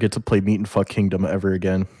never get to play Meat and Fuck Kingdom ever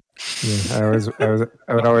again. Yeah, I would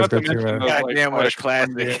always Not go to mention to those, like, Goddamn, what a Flash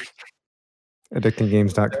fun classic. games.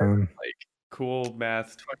 addictinggames.com. Like,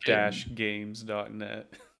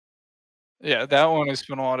 Coolmath-games.net. yeah, that one I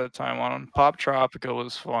spent a lot of time on. Pop Tropica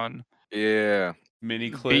was fun. Yeah. Mini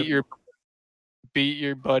clip. Beat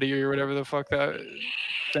your buddy or whatever the fuck that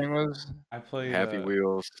thing was. I played Happy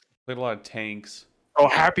Wheels. played a lot of tanks. Oh,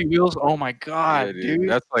 Happy Wheels! Oh my god, Yeah, dude.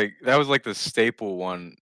 dude! That was like the staple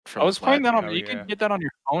one. From I was playing that on. Oh, You yeah. can get that on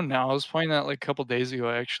your phone now. I was playing that like a couple days ago,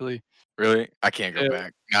 actually. Really? I can't go Yeah.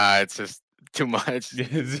 back. Nah, it's just too much.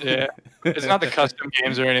 Yeah, it's not the custom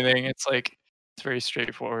games or anything. It's like it's very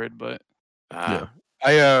straightforward, but Ah.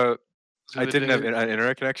 Yeah. I didn't have an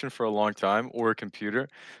internet connection for a long time or a computer,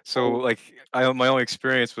 so like my only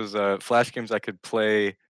experience was Flash games I could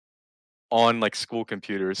play on like school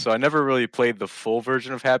computers. So I never really played the full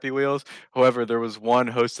version of Happy Wheels. However, there was one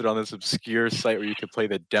hosted on this obscure site where you could play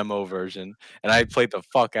the demo version, and I played the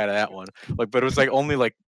fuck out of that one. Like, but it was like only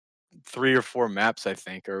like 3 or 4 maps, I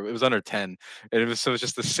think, or it was under 10. And it was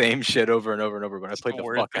just the same shit over and over and over. But I played the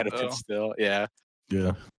Still fuck worth out it, of though. it still. Yeah,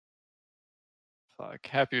 Yeah. fuck,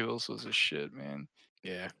 Happy Wheels was a shit, man.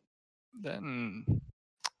 yeah. Then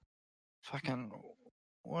fucking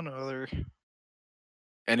one other.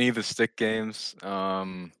 Any of the stick games.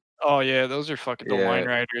 Oh yeah, those are fucking the Line Yeah.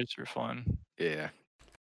 Riders are fun. Yeah.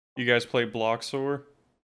 You guys play Blocksaw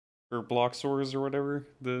or Blocksaws or whatever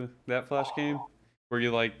that Flash game where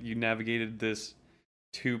you navigated this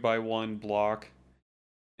 2x1 block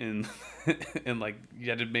and and like you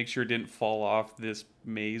had to make sure it didn't fall off this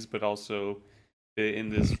maze, but also fit in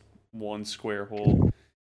this one square hole.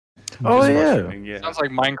 Oh, Just yeah. frustrating, yeah. Sounds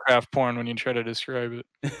like Minecraft porn when you try to describe it.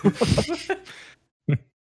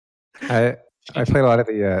 I played a lot of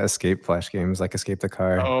the escape Flash games, like Escape the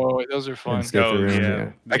Car. Oh, those are and fun. Escape the Oh, Room.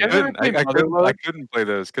 yeah. I You guys ever couldn't. play I Motherload? couldn't play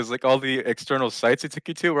those because like all the external sites it took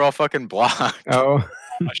you to were all fucking blocked. Oh,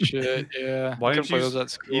 Oh, shit, yeah. Why I didn't couldn't play you? those at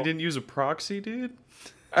school. You didn't use a proxy, dude?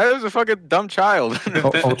 I was a fucking dumb child.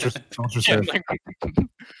 Ultra Yeah, Surf. like-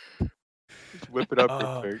 Whip it up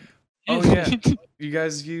Oh. real quick. Oh yeah. You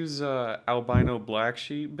guys use Albino Black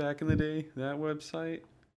Sheep back in the day? That website.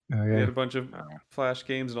 Oh They had yeah. a bunch of Flash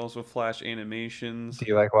games and also Flash animations. Do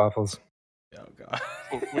you like waffles? Oh god.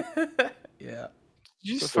 Yeah.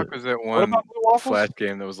 You The just fuck was that What one about Blue Waffles? Flash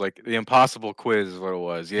game that was like the Impossible Quiz is what it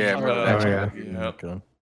was? Yeah, I remember Oh, that. yeah. shit. Yeah. Okay.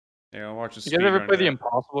 Yeah, I watched a You guys ever speedrun play of the that.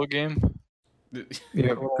 Impossible game? Yep.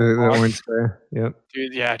 little The box. orange square. Yep.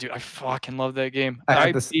 Dude, yeah, dude, I fucking love that game. I had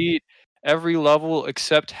I this- beat every level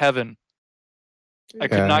except Heaven. I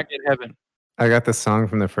could Yeah. not get Heaven. I got the song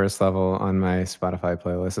from the first level on my Spotify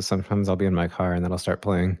playlist. So sometimes I'll be in my car and then I'll start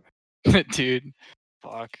playing. Dude,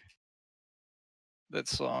 fuck. That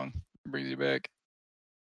song brings you back.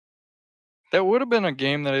 That would have been a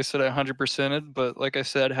game that I said I 100%ed, but like I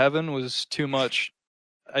said, Heaven was too much.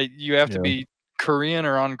 You have to Yeah. be Korean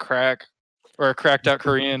or on crack, or a cracked out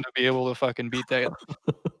Korean to be able to fucking beat that.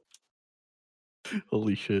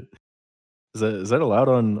 Holy shit. Is that allowed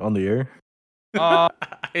on the air? Uh,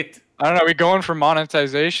 I I don't know. Are we going for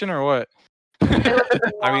monetization or what?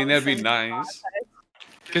 mean, that'd be nice.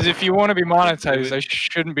 Because if you want to be monetized, I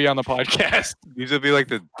shouldn't be on the podcast. These would be like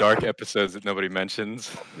the dark episodes that nobody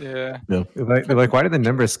mentions. Yeah. They're like, why did the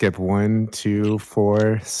numbers skip 1, 2,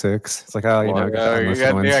 4, 6? It's like, oh, you know, I got the you unlisted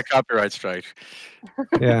got ones. copyright strike.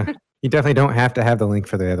 Yeah, you definitely don't have to have the link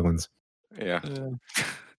for the other ones. Yeah.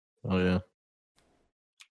 Oh yeah.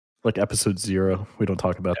 Like episode 0. We don't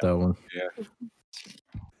talk about that one.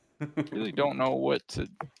 I really don't know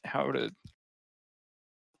how to.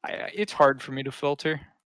 It's hard for me to filter.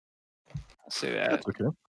 I'll say that. That's okay.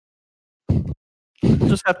 We'll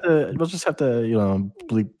just have to,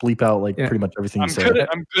 bleep out like Yeah. pretty much everything you I'm said.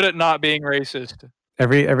 good at not being racist.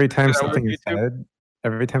 Every time Is that what something you is do?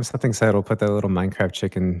 said, we'll put that little Minecraft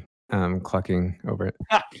chicken clucking over it.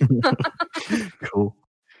 Cool.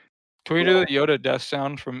 Can we do the Yoda death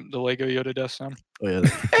sound from the Lego Yoda death sound? Oh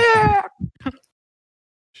yeah.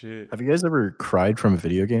 Shit. Have you guys ever cried from a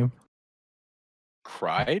video game?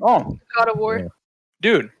 Cried? Oh, God of War. Yeah.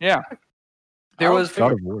 dude, yeah. There was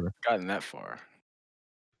God of War. Gotten that far.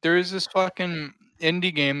 there is this fucking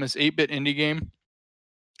indie game, this 8-bit indie game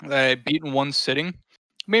that I beat in one sitting.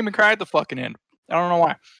 Made me cry at the fucking end. I don't know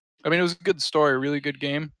why. I mean, it was a good story, really good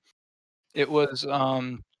game. It was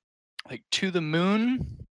like To the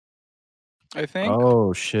Moon. I think.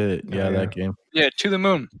 Oh shit! Yeah, Yeah. that game. Yeah, To the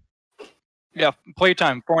Moon. Yeah,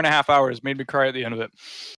 playtime 4.5 hours made me cry at the end of it.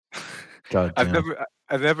 God I've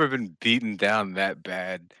damn. never been beaten down that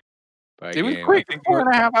bad by a It was game. quick, I think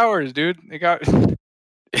 4.5 hours, dude. It got.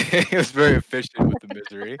 it was very efficient with the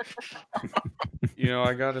misery.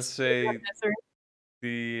 I gotta say,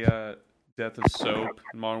 the death of Soap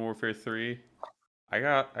in Modern Warfare 3, I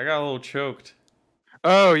got a little choked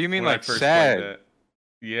Oh, you mean when I like first played sad? that.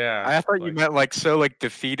 Yeah, I thought you meant like so like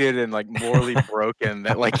defeated and like morally broken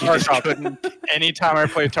that like you just Tarkov. couldn't. Anytime I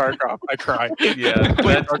play Tarkov, I cry. Yeah, I'm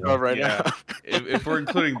playing that's Tarkov right yeah. now. If we're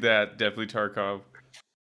including that, definitely Tarkov.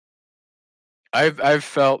 I've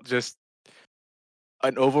felt just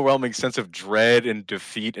an overwhelming sense of dread and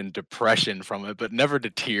defeat and depression from it, but never to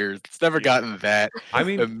tears. It's never Yeah. gotten that I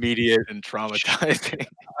mean, immediate and traumatizing.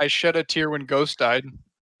 I shed a tear when Ghost died.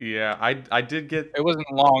 yeah, I did get It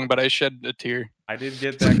wasn't long, but I shed a tear. I did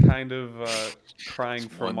get that kind of crying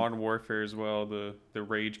Just from one. Modern Warfare as well, the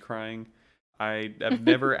rage crying. I've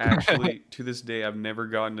never actually, to this day, I've never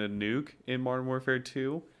gotten a nuke in Modern Warfare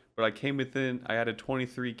 2, but I came within. I had a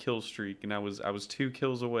 23 kill streak, and I was 2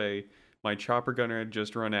 kills away. My chopper gunner had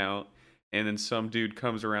just run out, and then some dude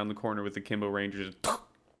comes around the corner with the Kimbo Ranger.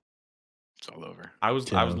 It's all over. I was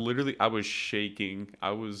Damn. literally shaking.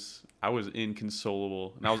 I was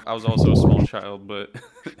inconsolable, and I was also a small child, but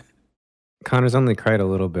Connor's only cried a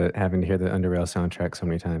little bit having to hear the Underrail soundtrack so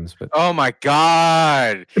many times, but Oh my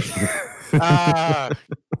god!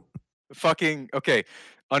 Fucking okay.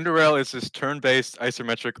 Underrail is this turn-based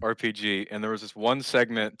isometric RPG, and there was this one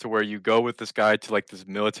segment to where you go with this guy to like this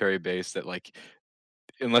military base that like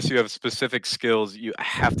unless you have specific skills, you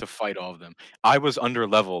have to fight all of them. I was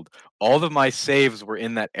underleveled. All of my saves were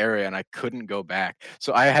in that area, and I couldn't go back.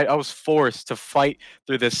 So I was forced to fight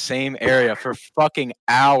through this same area for fucking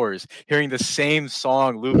hours, hearing the same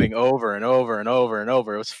song looping over and over and over and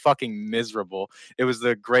over. It was fucking miserable. It was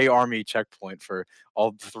the Grey Army checkpoint for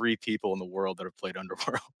all 3 people in the world that have played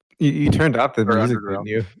Underworld. you turned off the Or music, Underground.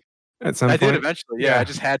 didn't you? At some I point? did eventually. Yeah, I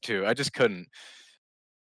just had to. I just couldn't.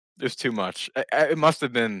 There's too much. It must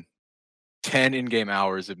have been 10 in-game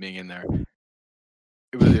hours of being in there.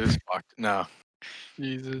 It was fucked. No,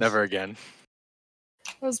 Jesus. never again.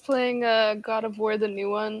 I was playing God of War, the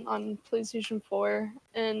new one, on PlayStation 4,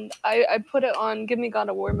 and I put it on Give Me God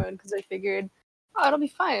of War mode because I figured, oh, it'll be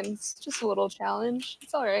fine. It's just a little challenge.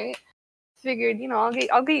 It's all right. Figured, I'll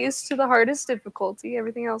get used to the hardest difficulty.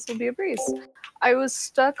 Everything else will be a breeze. I was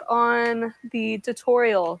stuck on the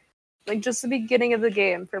tutorial, like just the beginning of the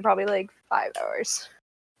game, for probably like 5 hours.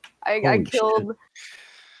 I Holy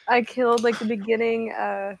killed like the beginning.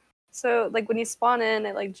 So like when you spawn in,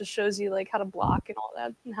 it like just shows you like how to block and all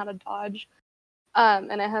that and how to dodge.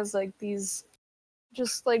 And it has like these,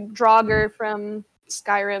 just like Draugr from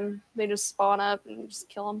Skyrim. They just spawn up and you just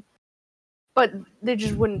kill them, but they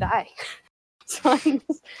just wouldn't die. So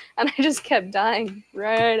I just kept dying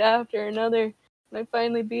right after another. And I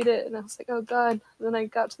finally beat it, and I was like, oh god. And then I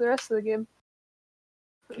got to the rest of the game.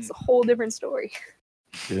 It's a whole different story.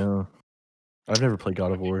 Yeah. I've never played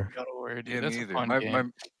God of War. God of War, dude. Yeah, That's me a either. fun My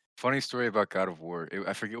game. funny story about God of War.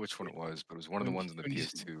 I forget which one it was, but it was one of the ones on the When you-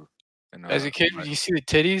 PS2. And, As a kid, when you see the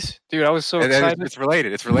titties, dude, I was so and excited. it's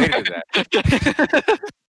related. It's related to that.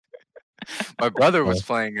 My brother was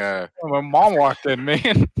playing. My mom walked in,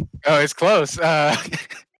 man. Oh, it's close.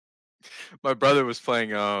 My brother was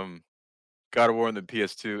playing God of War on the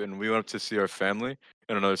PS2, and we went up to see our family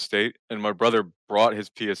in another state. And my brother brought his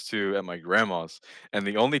PS2 at my grandma's, and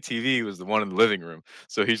the only TV was the one in the living room.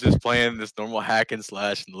 So he's just playing this normal hack and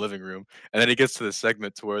slash in the living room, and then he gets to the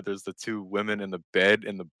segment to where there's the 2 women in the bed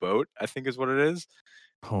in the boat, I think is what it is.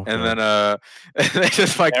 Oh, And God. then and then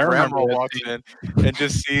just my I remember grandma that walks scene. in and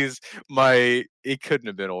just sees he couldn't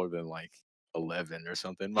have been older than like 11 or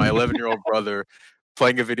something. My 11-year-old brother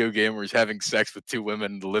playing a video game where he's having sex with 2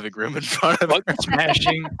 women in the living room in front of Butt her.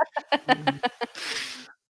 smashing.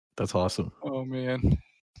 That's awesome. Oh man.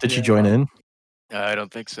 Did you Yeah. join in? I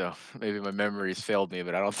don't think so. Maybe my memories failed me,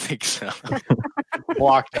 but I don't think so.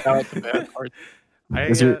 Blocked out the bad part.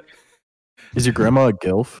 Is your grandma a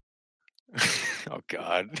gilf? Oh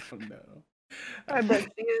God. Oh, no. I bet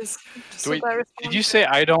she is. Just Wait, with that Did you response. say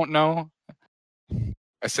I don't know?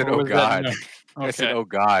 I said, Or "Oh was that God." no? I said, Okay. "Oh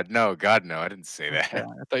God." No, God, no. I didn't say that. Okay,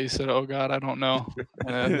 I thought you said, "Oh God, I don't know."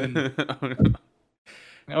 And then, Oh, no.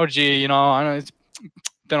 oh gee, I know it's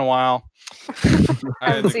been a while.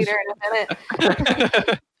 I haven't seen her in a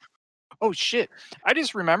minute. Oh shit! I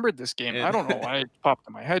just remembered this game. I don't know why it popped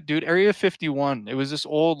in my head, dude. Area 51. It was this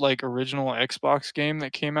old like original Xbox game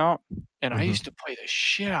that came out, and I Mhm. used to play the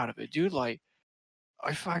shit out of it, dude. Like,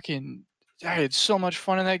 I fucking I had so much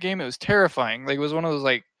fun in that game. It was terrifying. Like it was one of those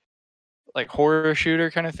like horror shooter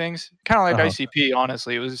kind of things. Kind of like Uh-huh. ICP,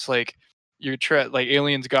 honestly. It was just like like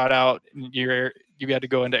aliens got out and you had to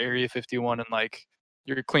go into Area 51 and like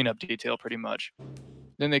your cleanup detail pretty much.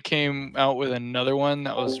 Then they came out with another one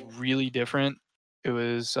that was really different. It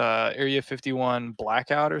was Area 51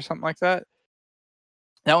 Blackout or something like that.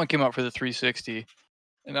 That one came out for the 360.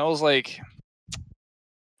 And I was like,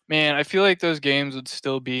 man, I feel like those games would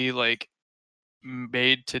still be like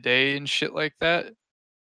made today and shit like that.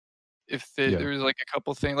 If Yeah. there was like a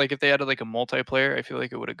couple things, like if they added like a multiplayer, I feel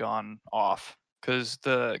like it would have gone off because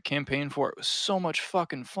the campaign for it was so much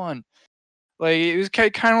fucking fun. Like it was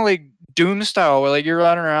kind of like Doom style, where like you're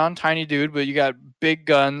running around, tiny dude, but you got big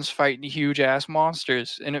guns fighting huge ass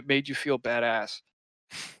monsters, and it made you feel badass.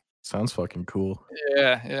 Sounds fucking cool.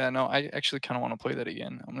 Yeah, no, I actually kind of want to play that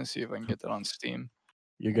again. I'm gonna see if I can get that on Steam.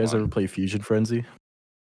 You guys ever play Fusion Frenzy?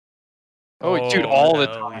 Oh, dude, all the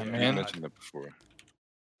hell time, yeah. man. You mentioned that before,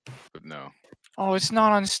 but no. Oh, it's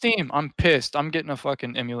not on Steam. I'm pissed. I'm getting a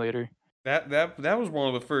fucking emulator. That was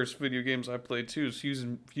one of the first video games I played too. Is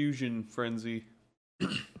Fusion Frenzy.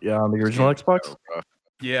 Yeah, on the original Xbox.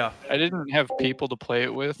 Yeah. I didn't have people to play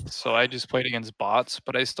it with, so I just played against bots,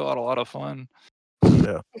 but I still had a lot of fun.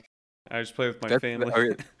 Yeah. I just play with my That's- family.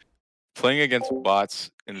 okay, Playing against bots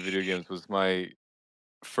in video games was my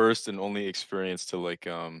first and only experience to like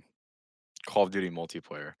Call of Duty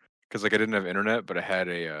multiplayer. Because like I didn't have internet, but I had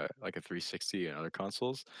a like a 360 and other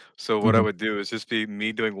consoles. So what I Mhm. would do is just be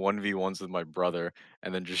me doing 1v1s with my brother,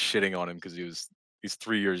 and then just shitting on him because he's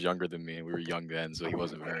 3 years younger than me, and we were young then, so he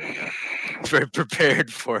wasn't very very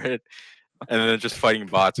prepared for it. And then just fighting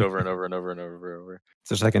bots over and over and over and over and over.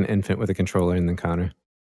 So it's like an infant with a controller and then Connor.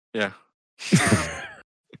 Yeah.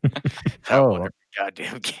 Oh, Wonderful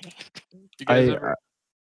goddamn game. You guys I. ever?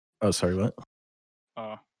 Oh, sorry. What?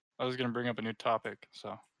 Oh, I was gonna bring up a new topic.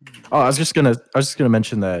 So. Oh, I was just gonna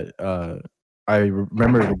mention that I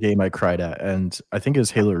remember the game I cried at, and I think it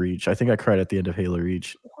was Halo Reach. I think I cried at the end of Halo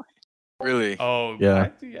Reach. Really? Oh, Yeah. I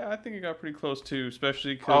think it got pretty close too,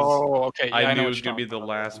 especially because Oh, okay. Yeah, I know knew it what was you're gonna be talking the about,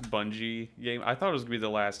 last Bungie game. I thought it was gonna be the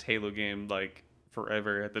last Halo game, like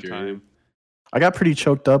forever at the Period. time. I got pretty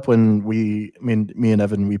choked up when me and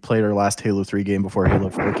Evan, we played our last Halo 3 game before Halo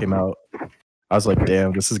 4 came out. I was like,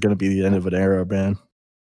 damn, this is gonna be the end of an era, man.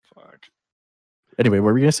 Fuck. Anyway, what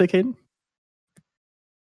were we gonna say, Caden?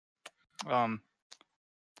 I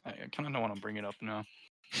kind of don't want to bring it up now.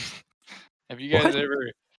 Have you guys What?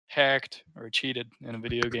 ever hacked or cheated in a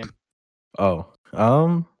video game? Oh,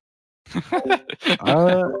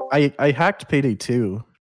 I hacked Payday 2.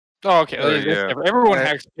 Oh, okay. Oh, That's yeah. different. Everyone I-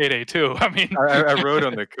 hacks Payday too. I mean, I rode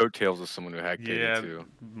on the coattails of someone who hacked Payday Yeah, too.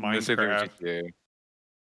 They say they were Minecraft. GTA.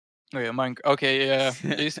 oh yeah, mine. Okay, yeah.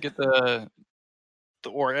 I used to get the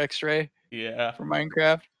OR X-ray Yeah. for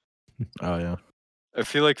Minecraft. Oh yeah. I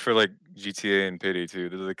feel like for like GTA and Payday 2,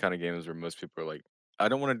 those are the kind of games where most people are like, I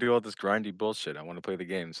don't want to do all this grindy bullshit. I want to play the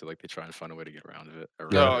game. So like they try and find a way to get around it.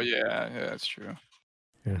 Oh yeah, that's true.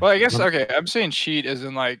 Yeah. Well, I guess okay. I'm saying cheat as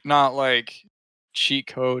in like not like cheat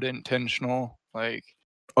code intentional. Like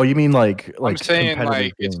Oh, you mean like I'm saying competitive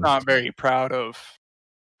like it's games. not very proud of.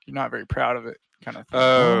 You're not very proud of it, kind of thing.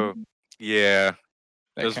 Oh, yeah.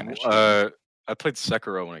 That There's, kind of shit. I played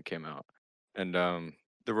Sekiro when it came out. And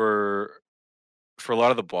there were, for a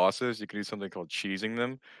lot of the bosses, you can do something called cheesing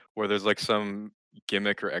them, where there's like some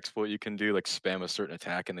gimmick or exploit you can do, like spam a certain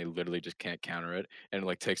attack and they literally just can't counter it, and it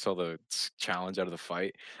like takes all the challenge out of the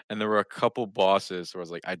fight. And there were a couple bosses where I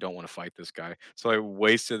was like, I don't want to fight this guy, so I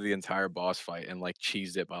wasted the entire boss fight and like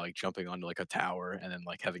cheesed it by like jumping onto like a tower and then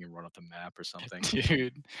like having him run up the map or something.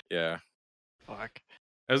 Dude, Yeah. fuck.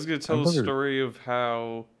 I was gonna tell a remember- story of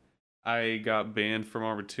how I got banned from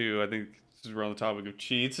Arma 2. I think this is around the topic of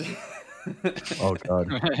cheats. Oh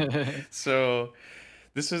god. So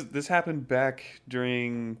this happened back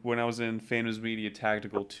during when I was in Phantoms Media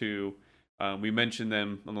Tactical 2. We mentioned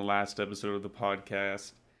them on the last episode of the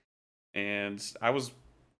podcast, and I was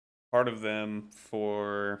part of them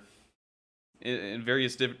for in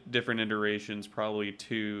various different iterations, probably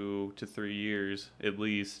 2 to 3 years at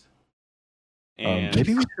least. And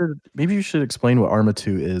Maybe you should explain what Arma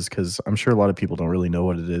 2 is, because I'm sure a lot of people don't really know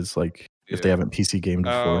what it is. Like if they Yeah. haven't PC gamed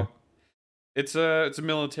before. It's a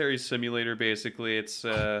military simulator basically. It's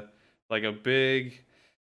like a big.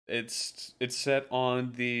 It's set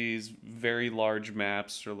on these very large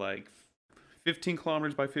maps, or like 15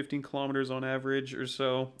 kilometers by 15 kilometers on average or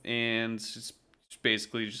so, and it's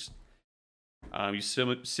basically just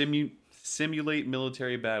you simulate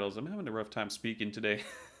military battles. I'm having a rough time speaking today.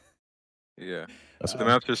 Yeah. That's The fine.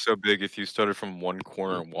 maps are so big, if you started from one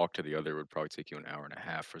corner and walked to the other, it would probably take you an hour and a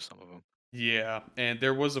half for some of them. Yeah, and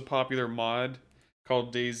there was a popular mod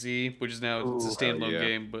called DayZ, which is now it's a Ooh. standalone yeah.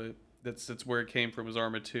 game, but that's where it came from, was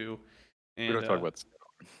Arma 2. We And don't talk about.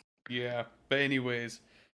 yeah, but anyways,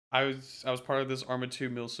 I was part of this Arma 2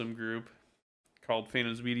 Milsim group called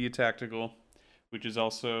Phantoms Media Tactical, which is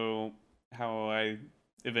also how I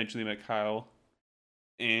eventually met Kyle.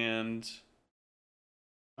 And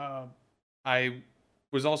I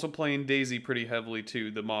was also playing Daisy pretty heavily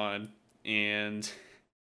too, the mod, and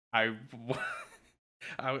I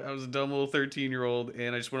I was a dumb little 13-year-old,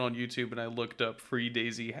 and I just went on YouTube and I looked up free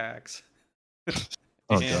Daisy hacks,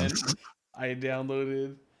 Oh, and I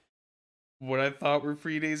downloaded what I thought were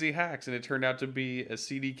free Daisy hacks, and it turned out to be a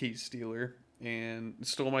CD key stealer, and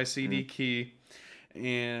stole my CD key,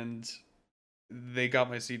 and they got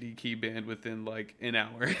my CD key banned within like an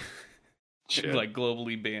hour. Shit. Like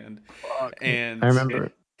globally banned. Fuck. And I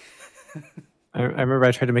remember. I remember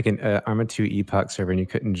I tried to make an Arma 2 Epoch server and you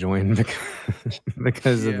couldn't join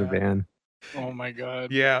because of the Yeah. ban. Oh my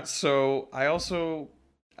god. Yeah, so I also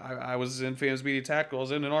I was in Phantoms Media Tactical. I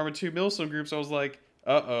was in an Arma 2 Milsim group, so I was like,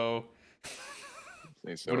 uh-oh.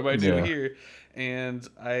 What do I do Yeah. here? And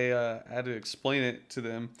I had to explain it to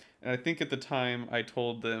them. And I think at the time I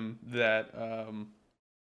told them that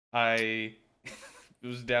I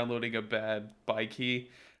was downloading a bad buy key,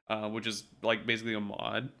 which is like basically a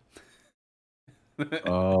mod.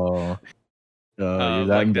 Oh, you're that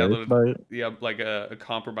Like embarrassed by it? yeah, like a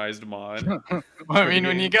compromised mod. I the mean,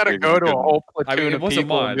 when you game. gotta Yeah, go you to a couldn't- whole I mean, platoon it of was a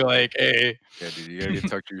people and be mod. like, hey, Yeah, dude, you gotta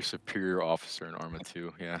talk to your superior officer in Arma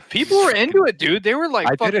 2. Yeah. people were into it, dude. They were like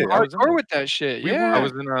I did fucking it. I was in hardcore it. with that shit. We Yeah. I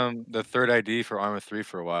was in the third ID for Arma 3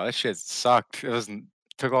 for a while. That shit sucked. It wasn't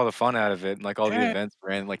took all the fun out of it, and like all the Yeah. events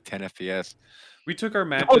ran like 10 FPS. We took our Oh,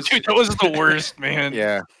 matches. dude, that was the worst, man.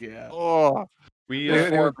 Yeah. Yeah. Oh. We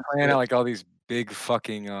They were planning out like all these big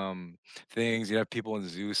fucking things. You'd have people in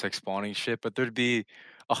Zeus like spawning shit, but there'd be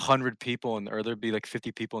 100 people or there'd be like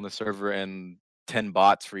 50 people in the server and 10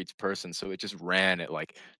 bots for each person. So it just ran at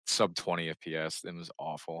like sub 20 FPS. It was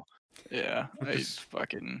awful. Yeah. I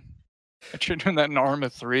tried doing that in Arma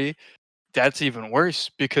 3. That's even worse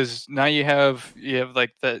because now you have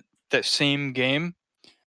like that same game,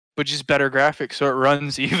 but just better graphics, so it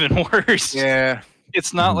runs even worse. Yeah.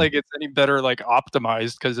 It's not Mhm. like it's any better like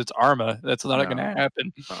optimized because it's Arma. That's not No. gonna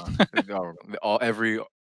happen. Every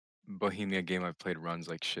Bohemia game I've played runs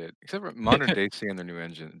like shit. Except for Modern Daisy and their new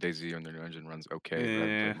engine. Daisy and their new engine runs okay. But I haven't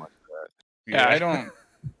Yeah. played much of that. Yeah, I don't Certainly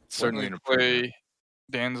an certainly improvement.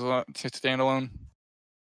 play standalone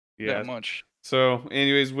yeah. that much. So,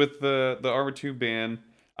 anyways, with the Arma 2 ban,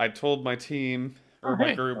 I told my team or Oh, my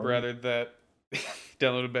hey. group rather that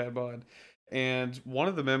download a bad mod. And one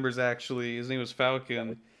of the members actually, his name was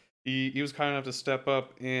Falcon. He was kind enough to step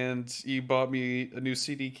up and he bought me a new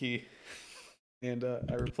CD key. And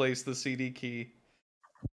I replaced the CD key.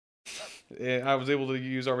 And I was able to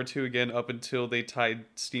use Arma 2 again up until they tied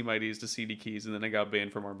Steam IDs to CD keys, and then I got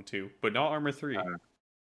banned from Arma 2, but not Arma 3.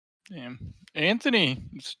 Yeah. Anthony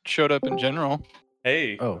just showed up in general.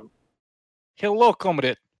 Hey, Oh, Hello,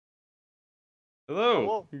 comrade. hello.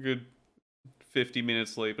 Hello. You're good. 50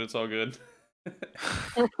 minutes late, but it's all good.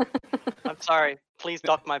 I'm sorry. Please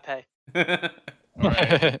dock my pay.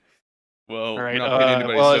 Well, Alright, we're not paying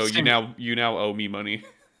anybody, well, it so seems- you now owe me money.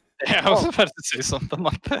 Yeah, I was about to say something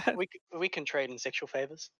like that. We can trade in sexual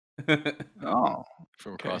favors. Oh.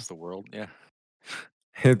 From Okay. across the world. Yeah.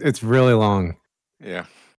 It's really long. Yeah.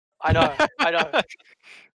 I know.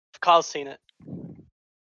 Kyle's seen it.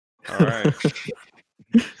 All right.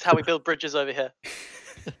 It's how we build bridges over here.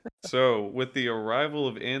 So, with the arrival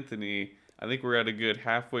of Anthony, I think we're at a good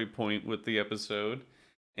halfway point with the episode,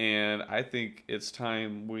 and I think it's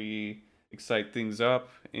time we excite things up.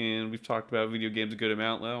 And we've talked about video games a good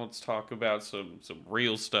amount. Now let's talk about some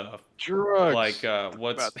real stuff, Drugs. like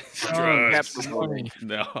what's drugs. drugs? Money.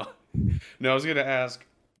 No, I was gonna ask,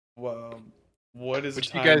 well, what is What the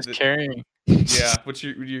you time guys that- carrying? Yeah, what's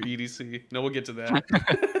your EDC? No, we'll get to that.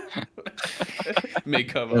 May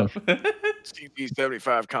come up.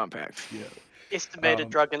 CP75 compact. Yeah. Estimated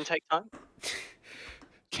drug intake time.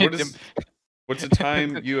 What's the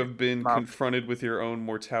time you have been Mom. confronted with your own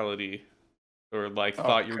mortality, or like Oh,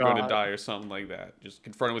 thought you were going to God. die or something like that? Just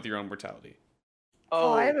confronted with your own mortality.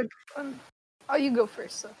 Oh, I have a good one. Oh, you go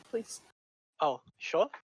first, though, please. Oh, sure.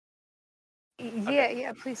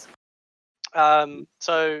 Yeah, please.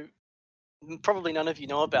 So probably none of you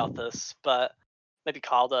know about this, but maybe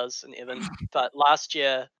Kyle does and Evan. But last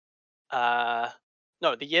year,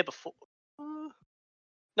 no, the year before,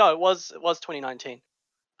 no, it was 2019.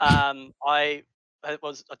 I I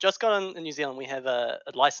just got in New Zealand. We have a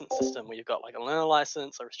license system where you've got like a learner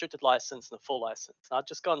license, a restricted license, and a full license. And I've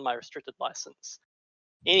just gotten my restricted license.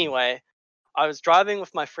 Anyway, I was driving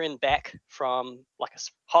with my friend back from like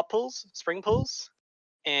spring pools,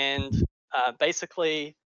 and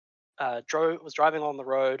basically was driving on the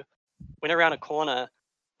road, went around a corner,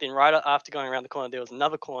 then right after going around the corner there was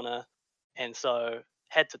another corner, and so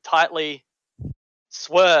had to tightly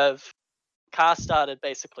swerve. Car started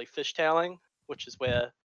basically fishtailing, which is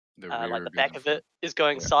where like the back of it is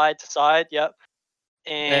going side to side. Yep.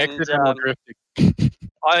 And Accidental drifting.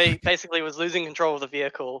 I basically was losing control of the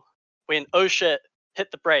vehicle when, oh shit,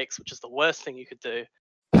 hit the brakes, which is the worst thing you could do.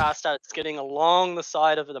 Car started skidding along the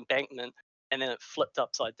side of an embankment, and then it flipped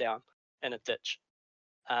upside down in a ditch.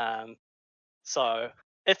 So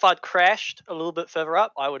if I'd crashed a little bit further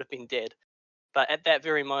up, I would have been dead. But at that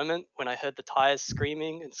very moment, when I heard the tires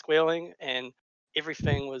screaming and squealing and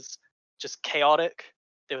everything was just chaotic,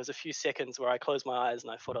 there was a few seconds where I closed my eyes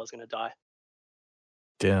and I thought I was going to die.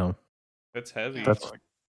 Damn. That's heavy. That's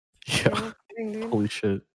yeah. Holy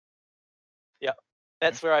shit. Yeah,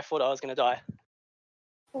 that's where I thought I was going to die.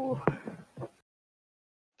 Ooh.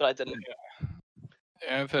 But I didn't.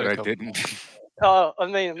 Yeah, I've had But a I couple. didn't. Oh, I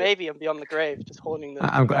mean, maybe I'm beyond the grave, just holding the.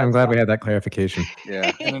 I'm glad we had that clarification.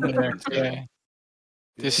 Yeah. Yeah.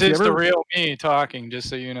 This If you is the ever- real me talking, just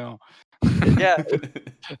so you know. Yeah.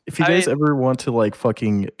 If you I guys mean- ever want to like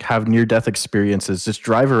fucking have near death experiences, just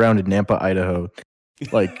drive around in Nampa, Idaho.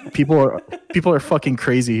 Like people are fucking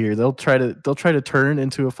crazy here. They'll try to turn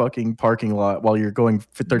into a fucking parking lot while you're going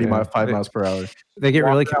 30 Yeah, 5 miles per hour. They get Walk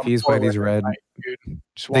really around confused by these forward, red. Dude,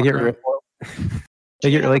 just They walk get around. they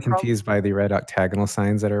you get have really a problem? confused by the red octagonal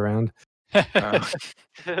signs that are around. Whatever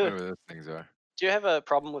Do those things are. you have a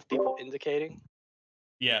problem with people indicating?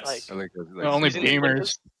 Yes. Like- I like those. Like, Well, only using the Beamers.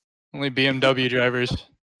 blinkers? Only BMW drivers.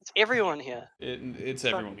 It's everyone here. It's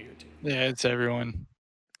everyone here too. Yeah, it's everyone.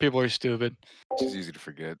 People are stupid. it's just easy to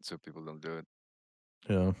forget, so people don't do it.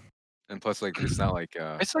 Yeah. And plus, like, it's not like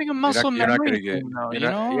It's like a muscle you're not memory gonna get. thing, though, You're you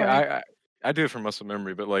not, know? yeah, Like, I do it for muscle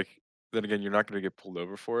memory, but like then again, you're not gonna get pulled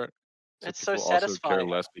over for it. So It's so people also care satisfying.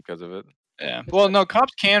 less because of it. yeah. Well, no,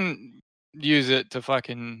 cops can use it to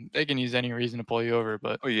they can use any reason to pull you over,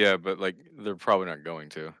 but Oh yeah, but like they're probably not going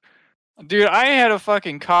to. dude, I had a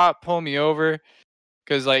fucking cop pull me over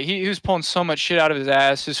because like he was pulling so much shit out of his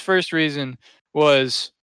ass. His first reason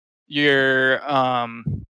was you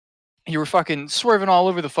were fucking swerving all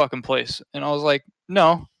over the fucking place, and I was like,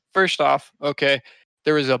 no. First off, okay,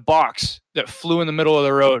 there was a box that flew in the middle of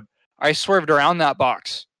the road. I swerved around that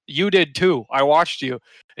box. You did too. I watched you.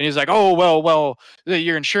 And he's like, oh well,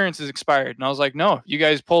 your insurance is expired. And I was like, no, you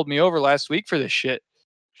guys pulled me over last week for this shit.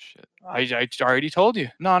 Shit. I already told you.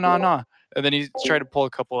 No. And then he tried to pull a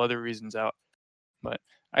couple other reasons out. But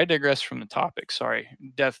I digress from the topic. Sorry.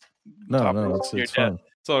 Death. No, topic. it's You're fine.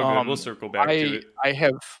 It's all good. We'll Um, circle back to it. I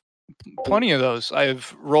have plenty of those.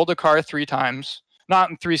 I've rolled a car 3 times. Not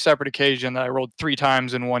in 3 separate occasions. I rolled 3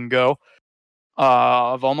 times in one go.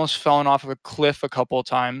 I've almost fallen off of a cliff a couple of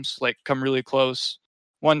times, like come really close.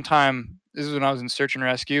 One time, this is when I was in search and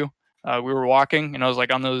rescue. We were walking, and I was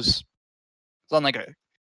like on those. It's on like a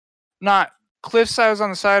not cliffs. I was on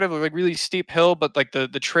the side of a like really steep hill, but like the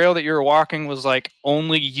trail that you were walking was like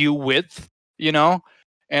only you width, you know.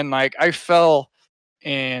 And like I fell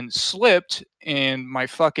and slipped, and my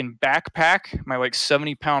fucking backpack, my like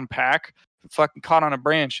 70-pound pack, fucking caught on a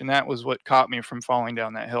branch, and that was what caught me from falling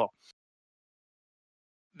down that hill.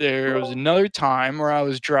 There was another time where I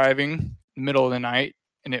was driving in the middle of the night,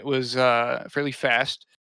 and it was fairly fast,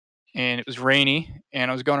 and it was rainy, and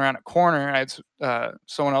I was going around a corner. I had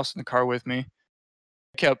someone else in the car with me.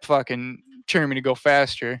 I kept fucking cheering me to go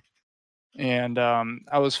faster, and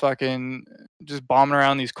I was fucking just bombing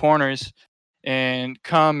around these corners, and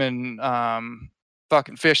come and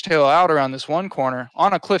fucking fishtail out around this one corner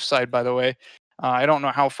on a cliffside, by the way. I don't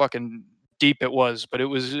know how fucking deep it was, but it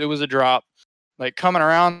was a drop. Like coming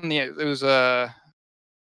around it was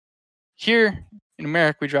here in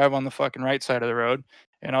America we drive on the fucking right side of the road,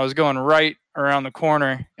 and I was going right around the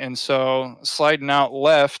corner, and so sliding out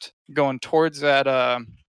left, going towards that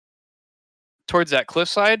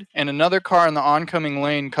cliffside, and another car in the oncoming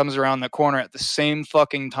lane comes around the corner at the same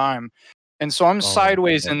fucking time. And so I'm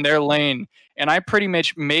sideways in their lane, and I pretty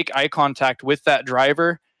much make eye contact with that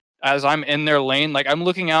driver as I'm in their lane. Like I'm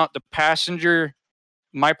looking out the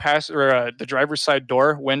the driver's side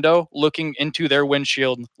door window, looking into their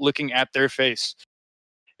windshield, looking at their face.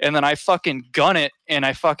 And then I fucking gun it, and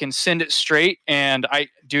I fucking send it straight. And I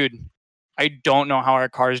don't know how our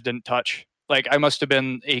cars didn't touch. Like I must have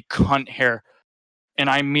been a cunt hair, and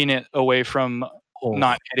I mean it, away from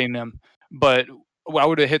not hitting them. But I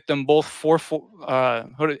would have hit them both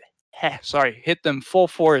hit them full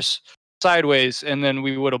force sideways, and then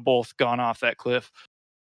we would have both gone off that cliff.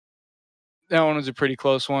 That one was a pretty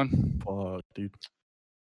close one. Fuck, dude.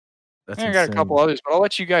 That's I got a couple others, but I'll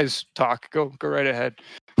let you guys talk. Go right ahead.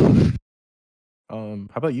 How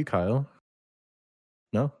about you, Kyle?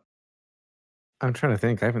 No? I'm trying to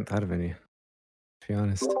think. I haven't thought of any, to be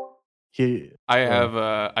honest.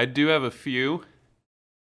 I do have a few.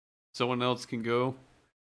 Someone else can go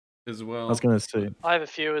as well. I was gonna say, I have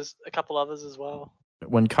a couple others as well.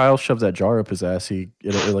 when Kyle shoves that jar up his ass, it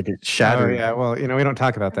shattered. Oh, yeah. Well, we don't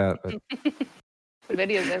talk about that. But The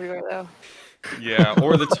videos everywhere though. Yeah,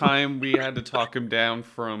 or the time we had to talk him down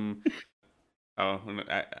from. Oh,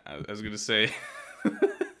 I was gonna say.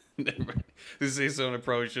 Never mind. To say someone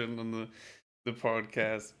approaching on the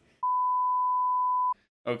podcast.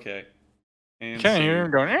 Okay. And Can't hear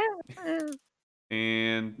him going.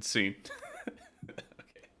 And scene.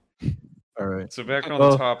 Okay. All right. So back on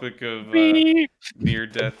the topic of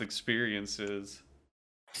near-death experiences,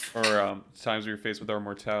 or times we were faced with our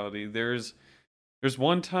mortality. There's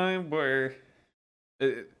one time where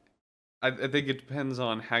I think it depends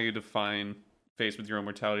on how you define faced with your own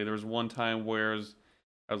mortality. There was one time where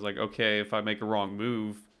I was like, okay, if I make a wrong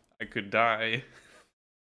move, I could die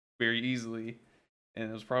very easily. And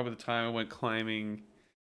it was probably the time I went climbing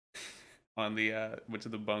on went to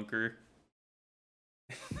the bunker.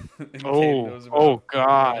 Oh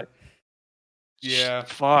God. Yeah.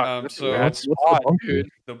 Fuck. So That's spot, dude.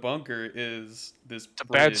 the bunker is this It's a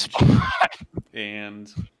bridge, bad spot.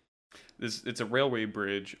 and it's a railway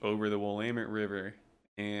bridge over the Willamette River,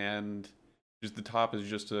 and just the top is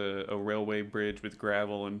just a railway bridge with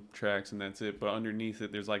gravel and tracks, and that's it. But underneath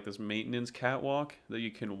it, there's like this maintenance catwalk that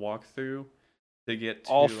you can walk through to get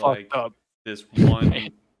to All like fucked up. this one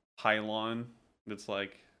pylon that's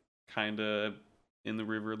like kind of in the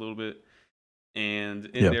river a little bit, and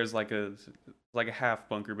there's like a half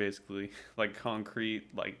bunker basically, like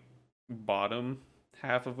concrete, like bottom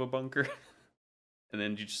half of a bunker, and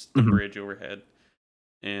then just the bridge overhead,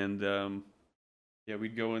 and yeah,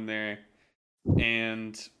 we'd go in there,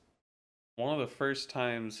 and one of the first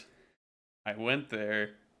times I went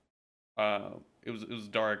there, it was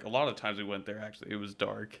dark. A lot of times we went there actually, it was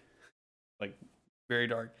dark, like very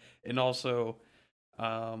dark, and also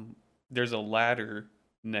there's a ladder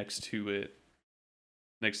next to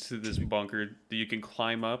this bunker that you can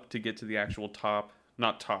climb up to get to the actual top,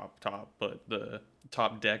 not top, but the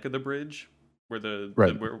top deck of the bridge where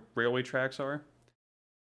the railway tracks are.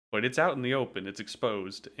 But it's out in the open, it's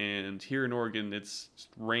exposed, and here in Oregon it's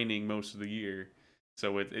raining most of the year,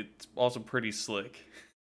 so it's also pretty slick.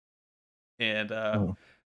 And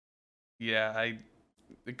yeah,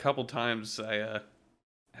 a couple times I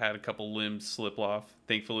had a couple limbs slip off.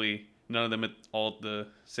 Thankfully, none of them all at the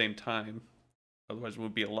same time. Otherwise, we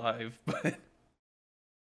would be alive. But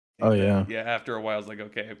yeah, after a while, I was like,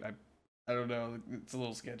 okay, I don't know, it's a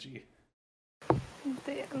little sketchy.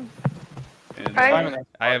 Damn. And I haven't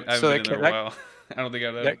been in there in a while. I don't think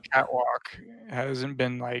I've ever. That catwalk hasn't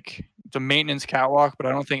been like the maintenance catwalk, but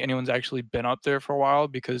I don't think anyone's actually been up there for a while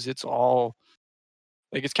because it's all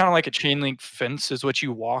like it's kind of like a chain link fence is what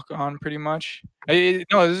you walk on pretty much. No,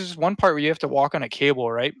 there's just one part where you have to walk on a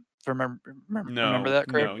cable, right? If I remember that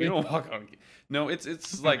correctly? No, you don't walk on. No,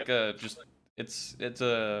 it's like it's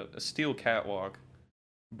a steel catwalk,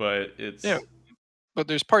 but it's but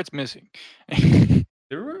there's parts missing.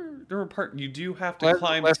 There were parts you do have to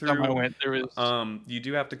climb last through. Time I went, there was you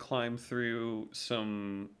do have to climb through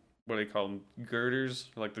some, what do they call them, girders,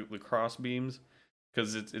 like the cross beams,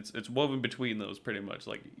 because it's woven between those pretty much.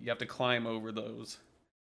 Like you have to climb over those.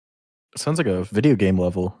 Sounds like a video game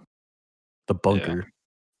level. The bunker.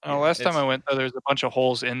 Yeah. Last time I went, though, there's a bunch of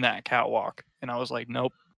holes in that catwalk, and I was like,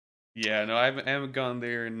 nope. Yeah, no, I haven't gone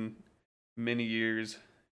there in many years.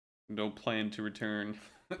 No plan to return.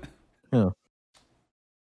 Yeah.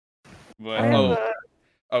 But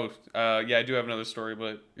yeah, I do have another story,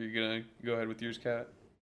 but are you gonna go ahead with yours, Kat?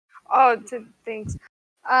 Oh, thanks.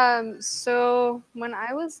 So when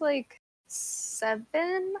I was like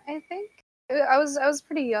 7, I think I was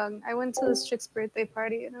pretty young. I went to this chick's birthday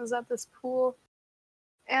party, and I was at this pool,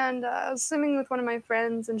 and I was swimming with one of my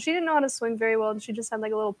friends, and she didn't know how to swim very well, and she just had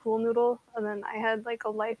like a little pool noodle, and then I had like a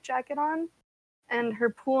life jacket on, and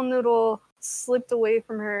her pool noodle slipped away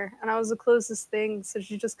from her, and I was the closest thing, so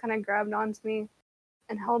she just kind of grabbed onto me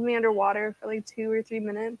and held me underwater for like 2 or 3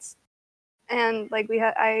 minutes, and like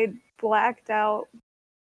I blacked out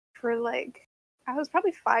for like, I was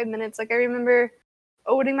probably 5 minutes. Like I remember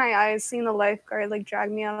opening my eyes, seeing the lifeguard like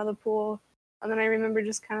drag me out of the pool, and then I remember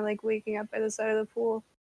just kind of like waking up by the side of the pool,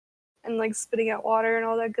 and like spitting out water and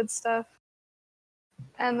all that good stuff.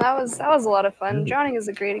 And that was a lot of fun. Drowning is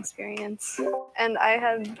a great experience, and I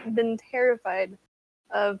have been terrified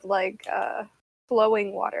of like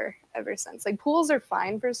flowing water ever since. Like pools are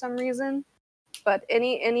fine for some reason, but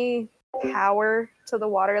any power to the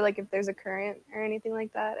water, like if there's a current or anything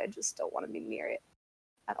like that, I just don't want to be near it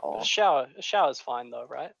at all. A shower's fine though,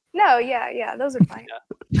 right? No, yeah, those are fine.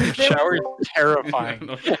 Shower is terrifying.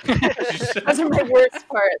 Those are my worst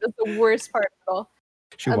part. That's the worst part of it all.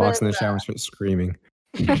 She And walks in then, the shower and starts screaming.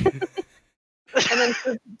 And then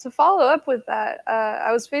to follow up with that,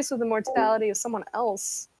 I was faced with the mortality of someone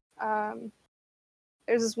else.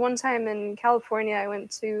 There's this one time in California, I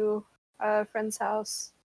went to a friend's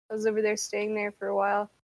house. I was over there staying there for a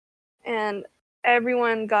while, and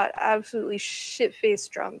everyone got absolutely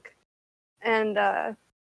shit-faced drunk. And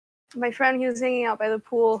my friend, he was hanging out by the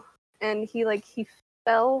pool, and he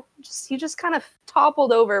fell. He just kind of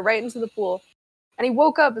toppled over right into the pool. And he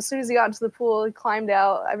woke up as soon as he got into the pool. He climbed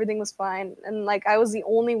out. Everything was fine. And like I was the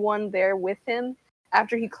only one there with him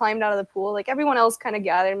after he climbed out of the pool. Like everyone else kind of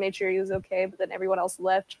gathered and made sure he was okay. But then everyone else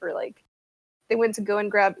left for like they went to go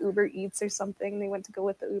and grab Uber Eats or something. They went to go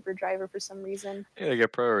with the Uber driver for some reason. Yeah, they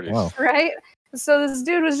get priorities. Wow. Right? So this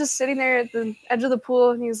dude was just sitting there at the edge of the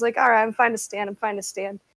pool, and he was like, "All right, I'm fine to stand. I'm fine to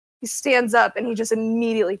stand." He stands up, and he just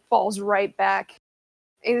immediately falls right back.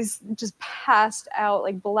 He's just passed out,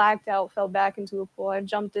 like blacked out, fell back into the pool. I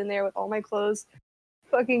jumped in there with all my clothes,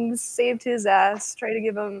 fucking saved his ass. Tried to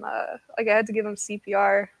give him, I had to give him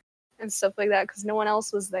CPR and stuff like that because no one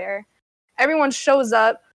else was there. Everyone shows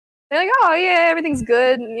up. They're like, "Oh yeah, everything's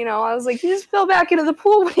good." And, I was like, "He just fell back into the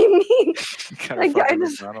pool. What do you mean?" Like I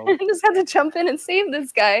just had to jump in and save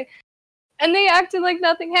this guy, and they acted like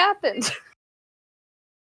nothing happened.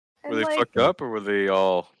 Were they fucked up or were they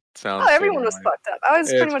all sound? Oh, everyone was fucked up. I was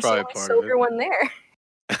pretty much the only part of sober it. one there.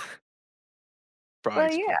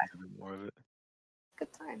 Probably yeah. explains a bit more of it.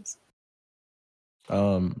 Good times.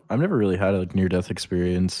 I've never really had a near-death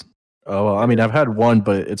experience. Oh, well, I mean, I've had one,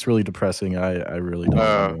 but it's really depressing. I really don't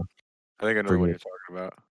know. I think I know For what me. you're talking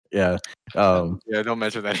about. Yeah. Yeah, don't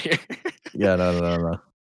mention that here. Yeah, no.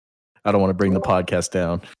 I don't want to bring the podcast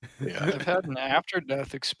down. Yeah. I've had an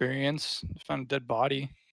after-death experience. Found a dead body.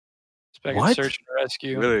 It's back in What? search and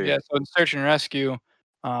rescue. Really? Yeah, so in search and rescue,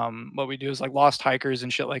 what we do is like lost hikers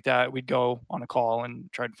and shit like that. We'd go on a call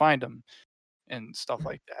and try to find them and stuff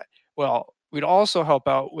like that. Well, we'd also help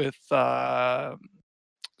out with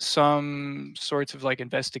some sorts of like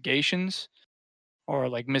investigations or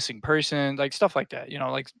like missing person, like stuff like that.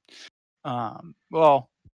 Well,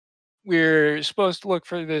 we're supposed to look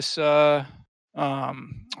for this. I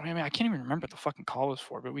mean, I can't even remember what the fucking call was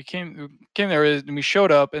for, but we came there and we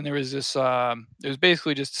showed up and there was this. It was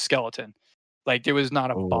basically just a skeleton. Like there was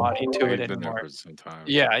not a body to it He'd been there anymore. for some time.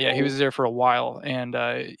 Yeah, he was there for a while, and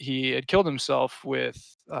he had killed himself with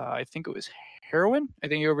I think it was heroin. I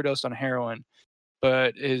think he overdosed on heroin,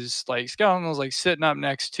 but his like skeleton was like sitting up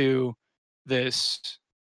next to this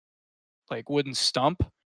like wooden stump,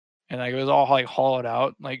 and like it was all like hollowed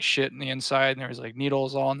out, like shit in the inside, and there was like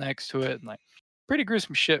needles all next to it, and like pretty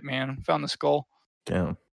gruesome shit, man. Found the skull.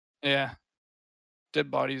 Damn. Yeah,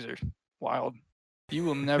 dead bodies are wild. You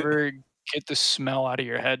will never get the smell out of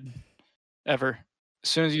your head ever. As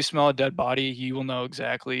soon as you smell a dead body, you will know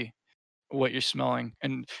exactly what you're smelling.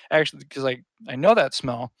 And actually, because like I know that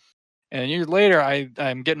smell, and a year later,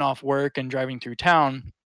 I'm getting off work and driving through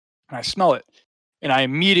town, and I smell it. And I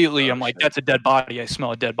immediately, I'm like, that's a dead body. I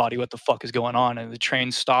smell a dead body. What the fuck is going on? And the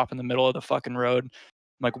trains stop in the middle of the fucking road. I'm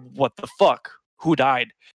like, what the fuck? Who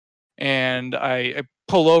died? And I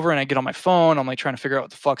pull over and I get on my phone. I'm like trying to figure out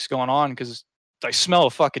what the fuck's going on because I smell a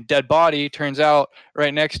fucking dead body. Turns out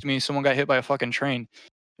right next to me, someone got hit by a fucking train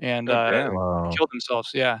and Wow. killed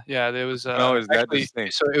themselves. Yeah. There was Is that actually,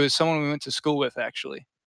 distinct? so it was someone we went to school with actually.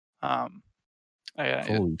 I Holy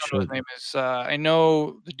don't know shit. his name is. I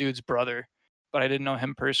know the dude's brother, but I didn't know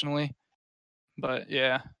him personally. But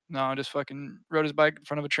yeah, no, I just fucking rode his bike in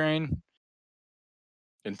front of a train.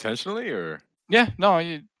 Intentionally or? Yeah, no,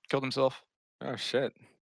 he killed himself. Oh shit.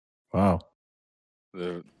 Wow.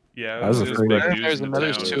 Yeah, I was it was afraid big of- news There's in the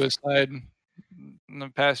another town. suicide in the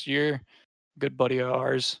past year. Good buddy of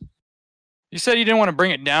ours. You said you didn't want to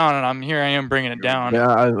bring it down, and I'm here. I am bringing it down. Yeah,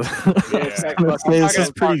 I I'm was Yeah. gonna not say this gonna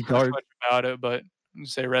is pretty talk too dark. much about it, but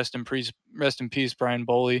say rest in peace, Brian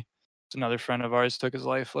Boley. It's another friend of ours took his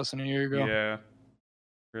life less than a year ago. Yeah.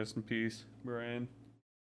 Rest in peace, Brian.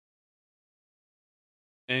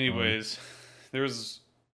 Anyways, there was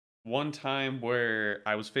one time where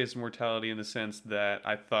I was facing mortality in the sense that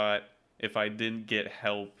I thought if I didn't get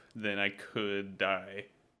help, then I could die.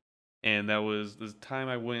 And that was the time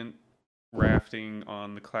I went rafting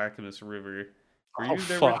on the Clackamas River. Were Oh, you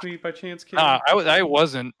there fuck. with me by chance, kid? I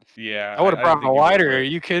wasn't. Yeah, I would have brought think a you were, lighter. but- Are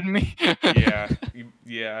you kidding me? yeah,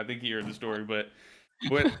 yeah. I think you heard the story, but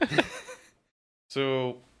what?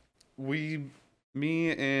 So me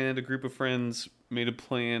and a group of friends made a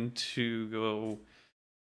plan to go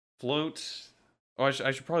float. Oh, I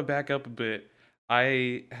should probably back up a bit.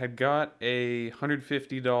 I had got a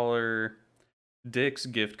 $150 Dick's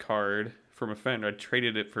gift card from a friend. I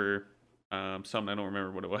traded it for something. I don't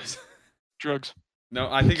remember what it was. Drugs.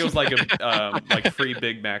 No, I think it was like a like free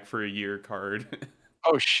Big Mac for a year card.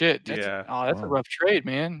 Oh shit. Yeah. That's a rough trade,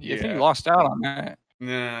 man. You think Yeah. you lost out on that?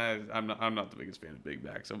 Nah, I'm not the biggest fan of Big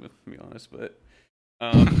Macs, I'm gonna be honest, but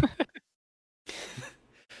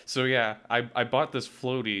so yeah, I bought this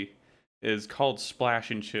floaty. It's called Splash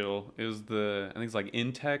and Chill. It was I think it's like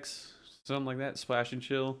Intex, something like that, Splash and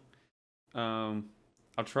Chill. I'll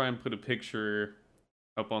try and put a picture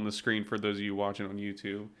up on the screen for those of you watching on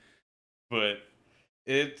YouTube. But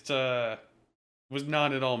it was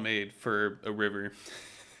not at all made for a river.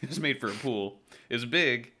 It was made for a pool. It was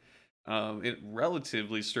big. It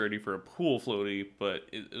relatively sturdy for a pool floaty, but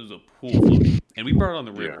it was a pool floaty. And we brought it on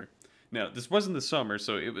the river. Now, this wasn't the summer,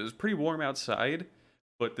 so it was pretty warm outside.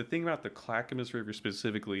 But the thing about the Clackamas River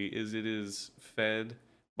specifically is it is fed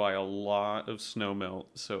by a lot of snowmelt,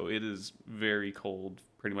 so it is very cold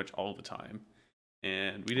pretty much all the time.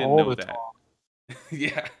 And we didn't know that.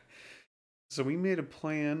 Yeah. So we made a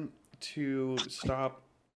plan to stop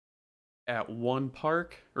at one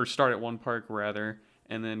park, or start at one park rather,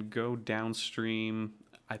 and then go downstream,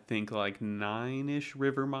 I think like 9-ish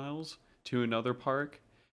river miles to another park.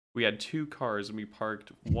 We had 2 cars and we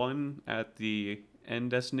parked one at the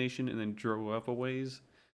end destination and then drove up a ways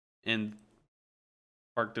and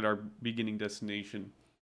parked at our beginning destination.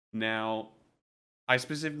 Now, I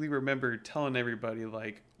specifically remember telling everybody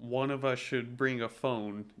like one of us should bring a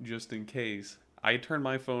phone just in case. I turned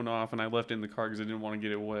my phone off and I left it in the car because I didn't want to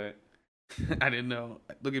get it wet. I didn't know.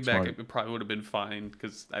 Looking back, it probably would have been fine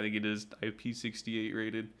because I think it is IP68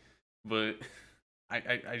 rated, but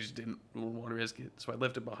I just didn't want to risk it, so I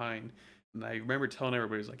left it behind. And I remember telling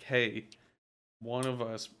everybody, like, "Hey, one of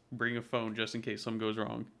us bring a phone just in case something goes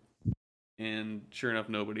wrong." And sure enough,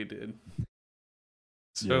 nobody did.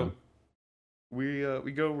 So we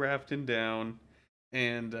go rafting down,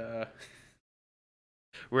 and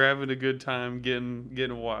we're having a good time,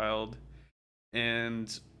 getting wild,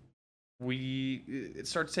 and it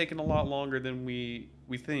starts taking a lot longer than we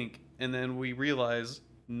think, and then we realize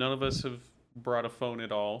none of us have brought a phone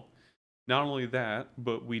at all. Not only that,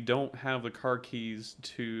 but we don't have the car keys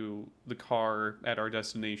to the car at our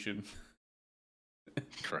destination.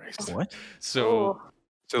 Christ. What? So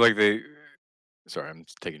like sorry, I'm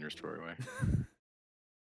taking your story away.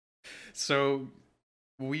 So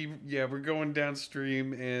we're going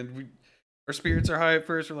downstream, and our spirits are high at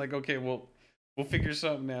first. We're like, okay, well, we'll figure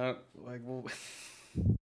something out. Like we'll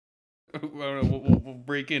we'll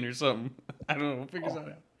break in or something. I don't know. We'll figure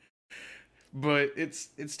something out. But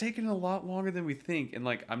it's taken a lot longer than we think, and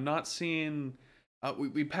like I'm not seeing.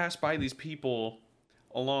 We pass by these people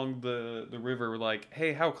along the river. We're like,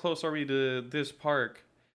 hey, how close are we to this park?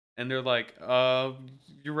 And they're like,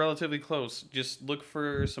 you're relatively close. Just look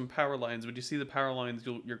for some power lines. When you see the power lines,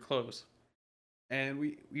 you're close. And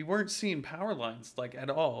we weren't seeing power lines like at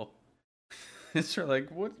all. It's like,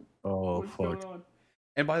 what's going on?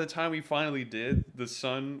 And by the time we finally did, the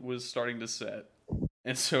sun was starting to set.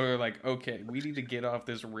 And so we're like, okay, we need to get off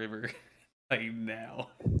this river like now.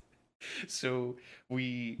 So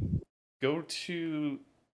we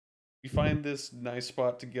find this nice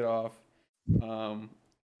spot to get off. And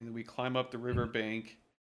then we climb up the riverbank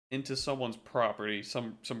into someone's property,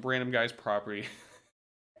 some random guy's property.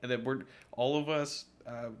 And then all of us,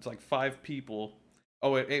 it's like 5 people.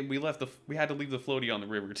 Oh, and we had to leave the floaty on the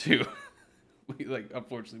river too.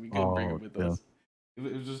 Unfortunately, we couldn't bring it with us. It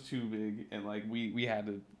was just too big, and like we had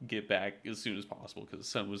to get back as soon as possible because the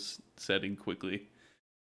sun was setting quickly.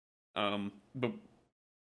 But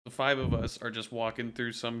the 5 of us are just walking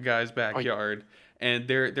through some guy's backyard, and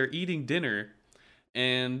they're eating dinner,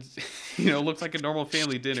 and looks like a normal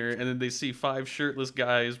family dinner, and then they see 5 shirtless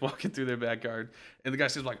guys walking through their backyard, and the guy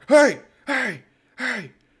says like, "Hey,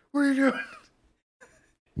 what are you doing?"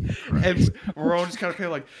 And we're all just kind of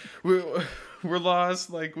like, we're lost,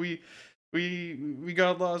 like we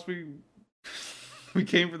got lost. We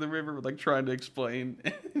came from the river. We're like trying to explain,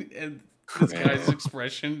 and this guy's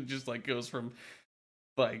expression just like goes from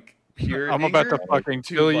like pure. I'm about to fucking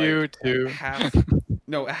kill you to half.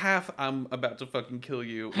 No, half. I'm about to fucking kill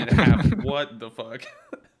you, and half. What the fuck?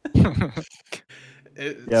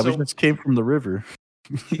 We just came from the river.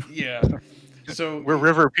 Yeah. So We're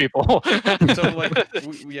river people. So like,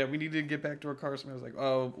 we need to get back to our car. So I was like,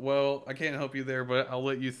 oh well, I can't help you there, but I'll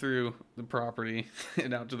let you through the property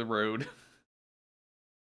and out to the road.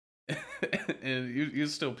 And he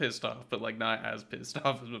was still pissed off, but like not as pissed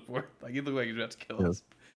off as before. Like he looked like he was about to kill us.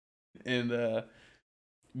 And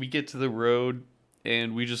we get to the road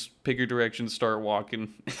and we just pick a direction, start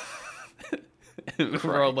walking. And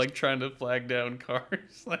we're all like trying to flag down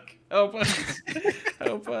cars, like help us,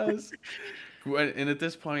 help us. And at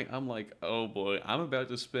this point, I'm like, oh boy, I'm about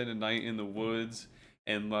to spend a night in the woods,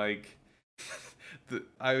 and like,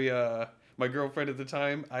 my girlfriend at the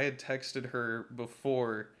time, I had texted her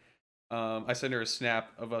before. I sent her a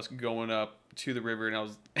snap of us going up to the river,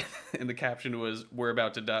 and and the caption was, "We're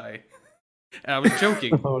about to die," and I was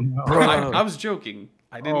joking. Oh no. I was joking.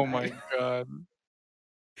 I didn't. Oh my god.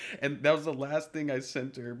 And that was the last thing I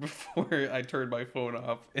sent her before I turned my phone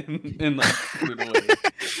off and like put it away.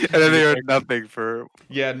 And then they heard nothing for.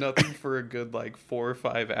 Yeah, nothing for a good like 4 or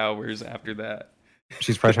 5 hours after that.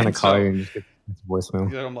 She's probably trying And to call so- you and just get voicemail.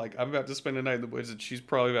 You know, I'm like, I'm about to spend a night in the woods, and she's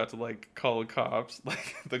probably about to like call the cops,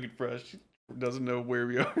 like looking for us. She doesn't know where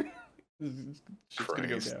we are. Shit's gonna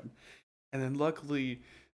go Christ. down. And then luckily,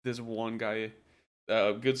 this one guy,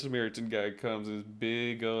 Good Samaritan guy, comes in his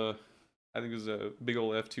big, I think it was a big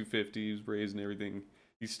old F-250. He's raised and everything.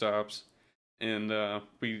 He stops, and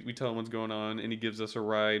we tell him what's going on, and he gives us a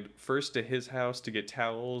ride first to his house to get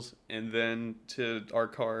towels, and then to our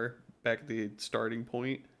car back at the starting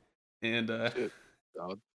point. And Shit,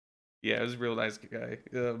 dog. yeah, it was a real nice guy.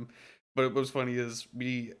 But what was funny is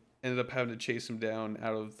we ended up having to chase him down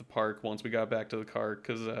out of the park once we got back to the car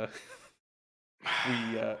because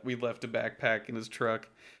we left a backpack in his truck,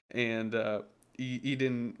 and he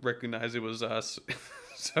didn't recognize it was us.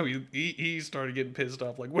 So he started getting pissed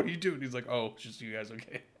off, like, "What are you doing?" He's like, "Oh, it's just you guys,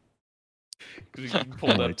 okay?" Because he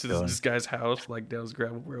pulled Oh my up to God. this guy's house, like down this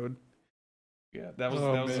gravel road. Yeah, that was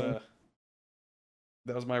man.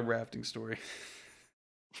 that was my rafting story.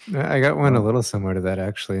 I got one a little similar to that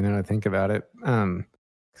actually. Now that I think about it, because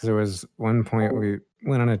there was one point we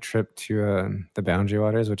went on a trip to the Boundary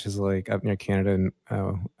Waters, which is like up near Canada and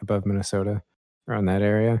above Minnesota, around that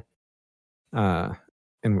area.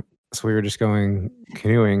 And so we were just going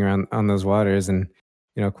canoeing around on those waters, and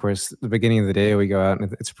of course, the beginning of the day we go out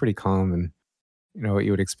and it's pretty calm and what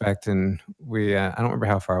you would expect. And we I don't remember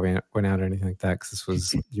how far we went out or anything like that because this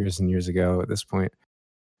was years and years ago at this point.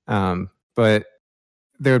 But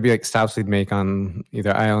there would be like stops we'd make on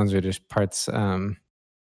either islands or just parts, the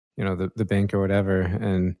bank or whatever.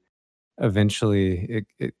 And eventually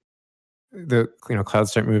the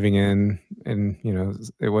clouds start moving in, and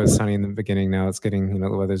it was sunny in the beginning. Now it's getting, the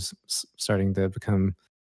weather's starting to become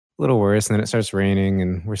a little worse, and then it starts raining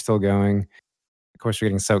and we're still going. Of course we're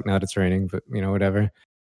getting soaked now that it's raining, but whatever.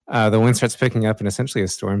 The wind starts picking up and essentially a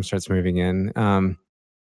storm starts moving in.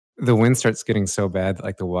 The wind starts getting so bad that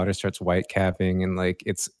like the water starts white capping and like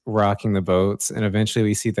it's rocking the boats, and eventually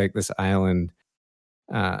we see like this island,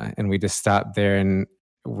 and we just stop there and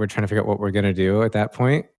we're trying to figure out what we're gonna do at that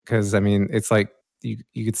point, because I mean it's like you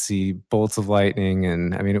could see bolts of lightning,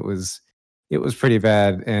 and I mean it was pretty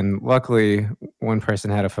bad. And luckily one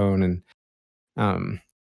person had a phone, and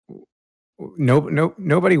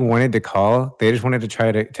nobody wanted to call. They just wanted to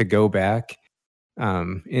try to go back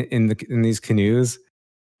in these canoes.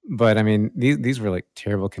 But I mean, these were like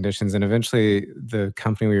terrible conditions, and eventually the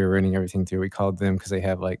company we were running everything through, we called them because they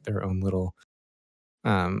have like their own little,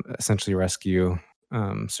 essentially rescue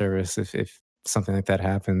service if something like that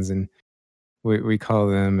happens, and we call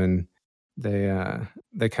them, and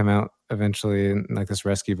they come out eventually in like this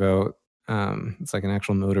rescue boat. It's like an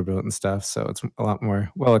actual motorboat and stuff, so it's a lot more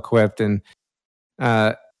well equipped. And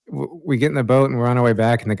we get in the boat and we're on our way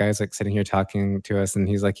back, and the guy's like sitting here talking to us, and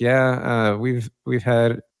he's like, "Yeah, we've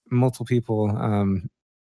had multiple people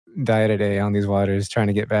die today on these waters trying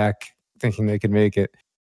to get back, thinking they could make it."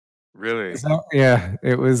 Really? So, yeah,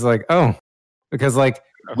 it was like, oh, because like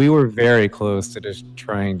we were very close to just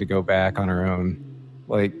trying to go back on our own.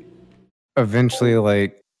 Like eventually,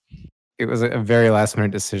 like it was a very last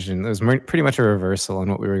minute decision. It was pretty much a reversal on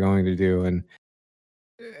what we were going to do, and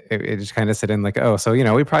it just kind of set in like, oh, so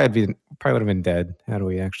we probably would have been dead had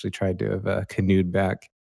we actually tried to have canoed back.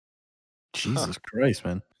 Jesus Christ,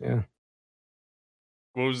 man. Yeah.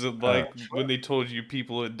 What was it like when they told you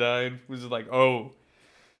people had died? Was it like, oh,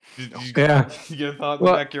 you Yeah. you get a thought in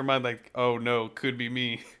Well- the back of your mind like, oh no, could be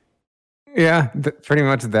me. Yeah, pretty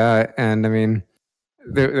much that. And I mean,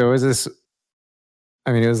 there was this.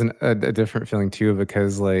 I mean, it was a different feeling too,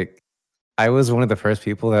 because like I was one of the first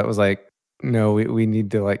people that was like, no, we need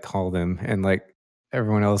to like call them, and like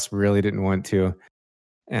everyone else really didn't want to.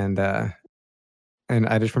 and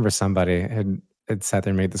I just remember somebody had sat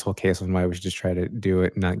there and made this whole case on why we should just try to do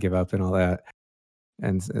it and not give up and all that.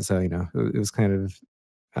 And so it was kind of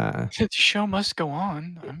The show must go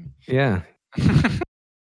on. yeah.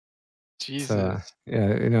 Jesus. So yeah,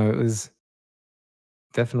 it was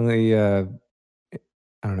definitely I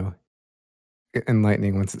don't know,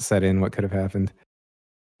 enlightening once it set in what could have happened.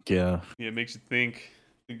 Yeah. Yeah, it makes you think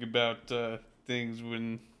about things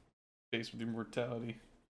when faced with your mortality.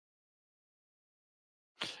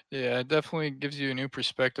 Yeah, it definitely gives you a new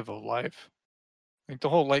perspective of life. Like the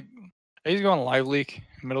whole I used to go on Live Leak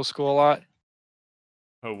in middle school a lot.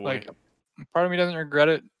 Oh boy. Like, part of me doesn't regret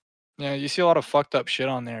it. Yeah, you see a lot of fucked up shit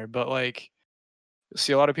on there, but like, you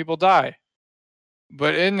see a lot of people die.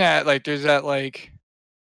 But in that, like, there's that like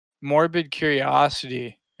morbid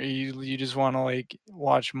curiosity. You just want to like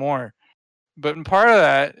watch more. But in part of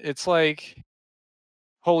that, it's like,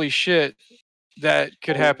 holy shit, that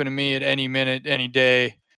could happen to me at any minute, any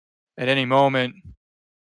day, at any moment.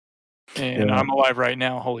 And Yeah. I'm alive right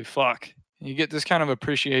now. Holy fuck. You get this kind of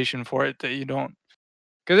appreciation for it that you don't,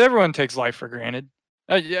 because everyone takes life for granted.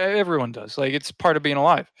 Yeah, everyone does. Like, it's part of being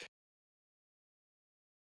alive.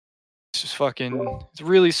 It's just fucking, it's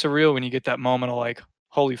really surreal when you get that moment of like,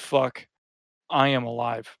 holy fuck, I am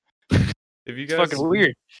alive. If you It's guys, fucking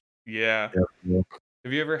weird. yeah. Yeah.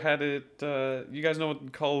 Have you ever had it? You guys know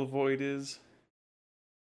what Call of the Void is?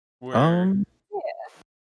 Where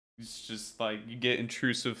it's just like you get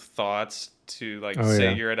intrusive thoughts to like Oh, say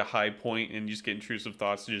yeah. you're at a high point and you just get intrusive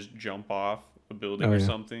thoughts to just jump off a building Oh, or yeah.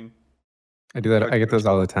 something. I do that. I get those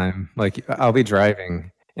all the time. Like I'll be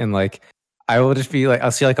driving and like I will just be like,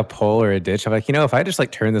 I'll see like a pole or a ditch. I'm like, if I just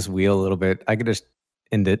like turn this wheel a little bit, I could just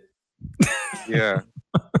end it. Yeah.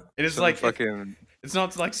 It is Some like fucking. it's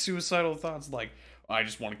not like suicidal thoughts like I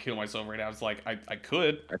just want to kill myself right now. It's like I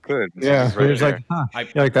could. I could. It's Yeah, just you're right just there. like, huh. I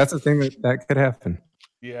You're like, that's a thing that could happen.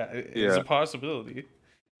 yeah, it's Yeah. a possibility.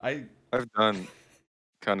 I've done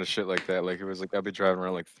kind of shit like that. Like it was like I'd be driving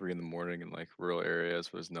around like 3 in the morning in like rural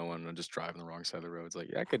areas where there's no one, and I'm just driving the wrong side of the road. It's like,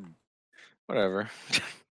 yeah, I could, whatever.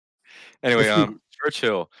 Anyway,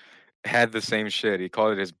 Churchill had the same shit. He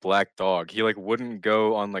called it his black dog. He like wouldn't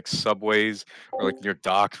go on like subways or like near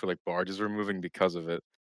docks where like barges were moving because of it.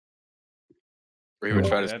 Or he would Yeah.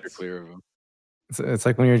 try to steer That's- clear of them. It's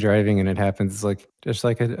like when you're driving and it happens. It's like just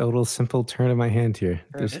like a little simple turn of my hand here.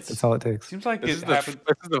 That's all it takes. Seems like This it is happened.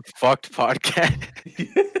 this is the fucked podcast.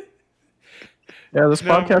 Yeah, this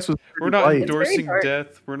No, podcast was We're pretty not light. endorsing dark.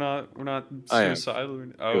 death. We're not I am. suicidal.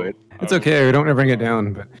 it. It's okay. We don't want to bring it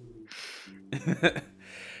down, but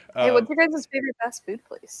Hey, what's your guys' favorite fast food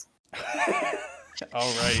place?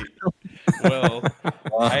 all right. Well,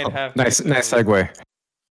 I'd have to nice say- segue.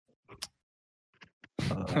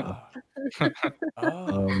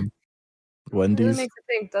 Oh. Wendy's. Really makes you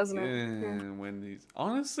think, doesn't it? Yeah. Wendy's.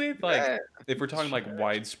 Honestly, like if we're talking like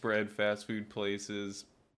widespread fast food places,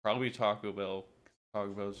 probably Taco Bell. Taco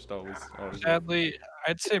Bell's just always Sadly,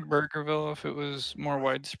 I'd say Burgerville if it was more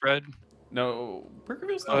widespread. No,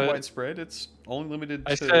 Burgerville's not But- widespread. It's only limited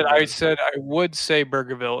to I said I would say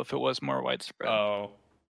Burgerville if it was more widespread. Oh.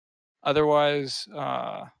 Otherwise,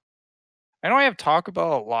 I know I have Taco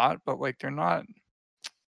Bell a lot, but like they're not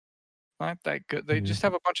that good. They Mhm. just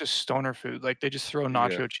have a bunch of stoner food. Like they just throw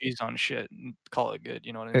nacho cheese on shit and call it good.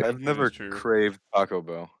 You know what I mean? I've never true. craved Taco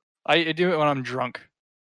Bell. I do it when I'm drunk,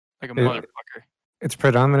 like a motherfucker. It's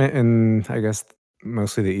predominant in, I guess,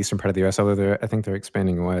 mostly the eastern part of the U.S. Although I think they're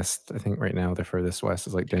expanding west. I think right now their furthest west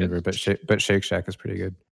is like Denver, but Shake Shack is pretty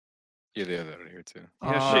good. Yeah, they have that here too.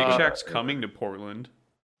 Yeah, Shake Shack's coming to Portland.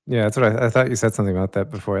 Yeah, that's what I thought. You said something about that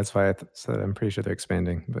before. That's why I said I'm pretty sure they're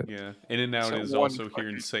expanding. But Yeah, In-N-Out So is one also here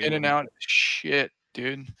in fucking Salem. In-N-Out is shit,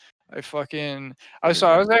 dude. I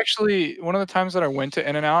was actually one of the times that I went to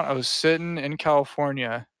In-N-Out, I was sitting in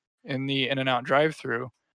California in the In-N-Out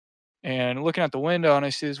drive-through and looking out the window and I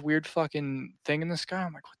see this weird fucking thing in the sky.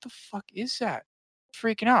 I'm like, what the fuck is that?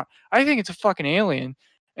 Freaking out. I think it's a fucking alien,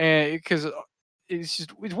 and because it's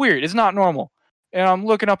weird. It's not normal. And I'm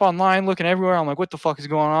looking up online, looking everywhere. I'm like, what the fuck is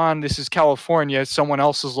going on? This is California. Someone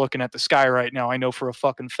else is looking at the sky right now. I know for a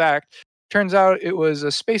fucking fact. Turns out it was a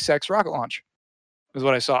SpaceX rocket launch, is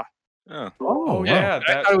what I saw. Oh, Oh wow. yeah,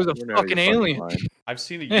 I thought it was a You're out of your fucking alien. mind. I've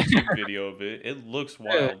seen a YouTube video of it. It looks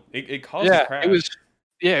wild. It caused a Yeah, crash.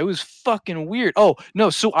 it was fucking weird. Oh, no,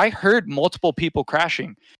 so I heard multiple people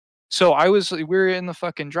crashing. So we were in the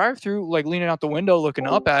fucking drive-through, like leaning out the window, looking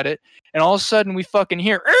up at it, and all of a sudden we fucking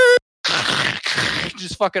hear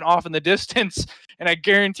just fucking off in the distance, and I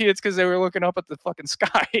guarantee it's because they were looking up at the fucking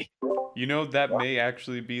sky. You know, that may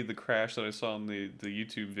actually be the crash that I saw in the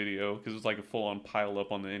YouTube video because it was like a full-on pile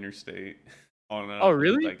up on the interstate. on Oh,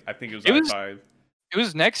 really? like I think it was It was- I-5. It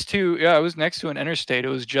was next to an interstate. It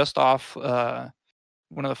was just off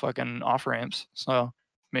one of the fucking off ramps. So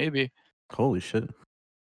maybe. Holy shit.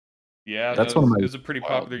 Yeah, That's that one of was, my- it was a pretty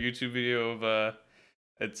Wild. popular YouTube video of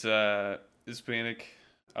it's Hispanic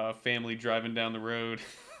family driving down the road,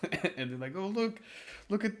 and they're like, "Oh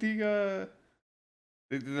look at the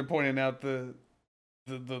they're pointing out the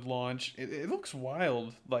launch. It looks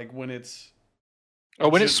wild, like when it's Oh,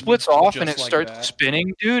 when it just- splits off and just it like starts that.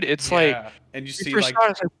 spinning, dude, it's Yeah, like and you the see first like shot,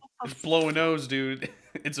 it's like, it's blowing nose, dude.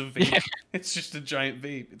 It's a vape. Yeah. It's just a giant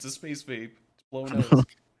vape. It's a space vape. It's blowing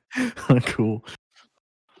nose. Cool.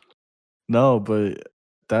 No, but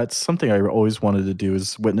that's something I always wanted to do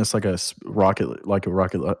is witness like a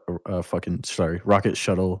rocket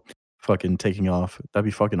shuttle fucking taking off. That'd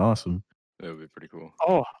be fucking awesome. That would be pretty cool.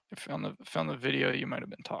 oh, I found the video you might have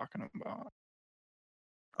been talking about.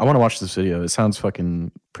 I want to watch this video. It sounds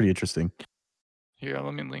fucking pretty interesting. Here,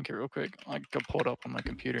 let me link it real quick. I can pull it up on my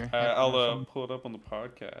computer. I'll pull it up on the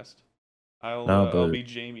podcast. I'll but- be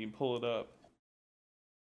Jamie. Pull it up.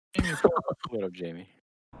 What up, Jamie?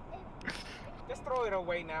 Just throw it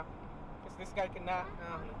away now. Because this guy cannot.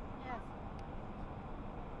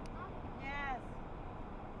 Yes.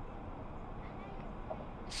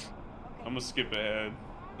 Yes. I'm gonna skip ahead.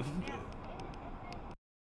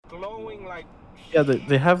 Glowing like. Yeah,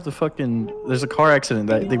 they have the fucking. There's a car accident.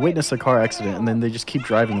 They witness a car accident and then they just keep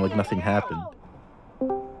driving like nothing happened.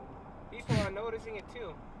 People are noticing it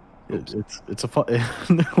too. It's a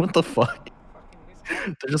what the fuck? Fucking this guy.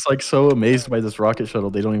 They're just like so amazed by this rocket shuttle.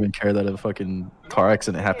 They don't even care that a fucking car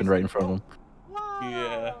accident happened right in front of them.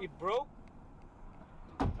 Yeah. It broke.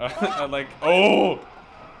 I'm like, oh,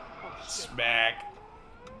 smack.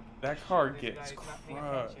 That car This gets guy's not paying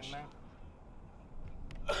attention, crushed. man.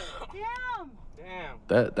 Damn.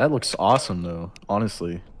 Damn. That looks awesome though.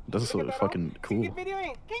 Honestly, it does Look look at that, fucking oh. cool. Keep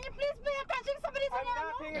videoing. Can you please pay attention? Somebody's I'm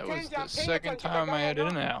not paying That was attention. the I'm paying second attention. time I had In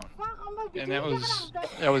and Out. Fuck, I'm gonna And be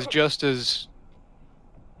that was just as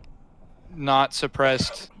not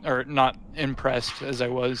suppressed or not impressed as I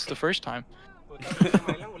was the first time.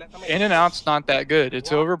 In and Out's not that good.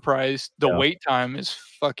 It's overpriced. The Yeah. wait time is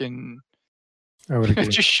fucking. I would agree.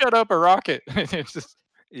 Just shut up, a rocket. It's just,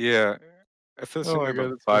 Yeah. I feel the Oh same my way God, about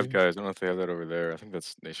that's Five funny. Guys. I don't know if they have that over there. I think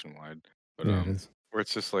that's nationwide. But Yeah, it is. where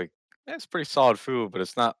it's just like, yeah, it's pretty solid food, but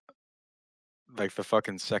it's not like the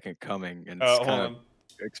fucking second coming, and it's Hold kind on. of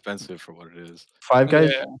expensive for what it is. Five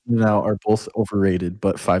Guys Yeah. now are both overrated,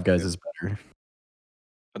 but Five Guys Yeah. is better.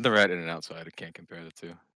 I've never had In and Out, so I can't compare the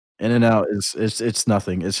two. In and Out is it's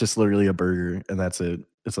nothing. It's just literally a burger and that's it.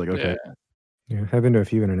 It's like okay. Yeah. Yeah, I've been to a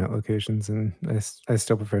few In-N-Out locations, and I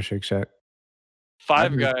still prefer Shake Shack.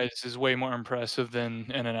 Five agree. Guys is way more impressive than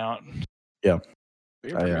In and Out. They have I-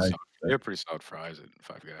 pretty, I- solid, they have pretty solid fries at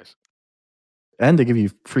Five Guys. And they give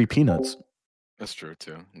you free peanuts. That's true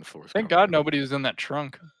too. And the floor's Thank covered God in them. nobody was in that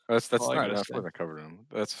trunk. That's all I not gotta enough say. for the covered in them.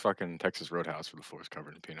 That's fucking Texas Roadhouse where the floor is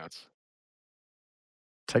covered in peanuts.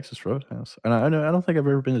 Texas Roadhouse. And I don't think I've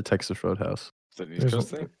ever been to Texas Roadhouse. Is that an East There's, Coast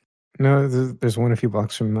thing? no, there's one a few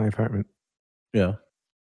blocks from my apartment. Yeah.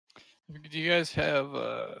 Do you guys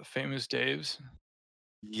have Famous Dave's?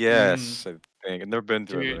 Yes, I think. I've never been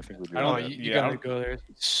to it, Dude, but I think we do. I Oh, don't- have. you yeah, I gotta don't- go there.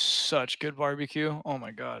 It's such good barbecue. Oh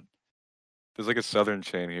my God. There's like a southern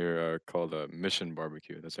chain here called Mission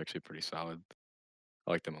Barbecue. That's actually pretty solid.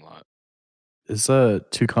 I like them a lot. Is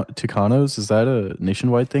Tucanos, is that a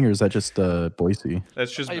nationwide thing or is that just Boise?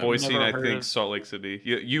 That's just I've Boise and never I heard think of- Salt Lake City.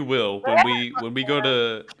 You will when we go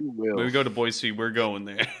to Boise, we're going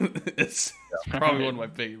there. It's probably one of my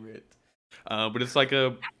favorites. But it's like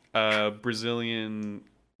a Brazilian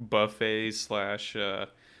buffet slash.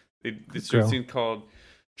 It's Grill. something called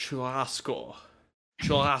churrasco.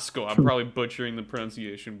 Churrasco. I'm probably butchering the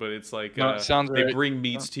pronunciation, but it's like No, it sounds they right. bring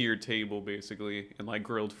meats to your table basically, and like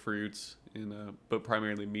grilled fruits, and but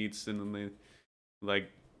primarily meats, and then they like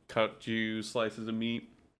cut you slices of meat.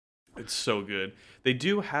 It's so good. They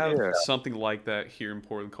do have Yeah. something like that here in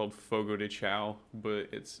Portland called Fogo de Chao, but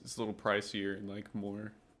it's a little pricier and like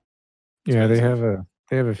more. Yeah, Expensive.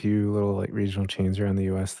 they have a few little like regional chains around the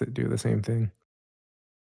U.S. that do the same thing.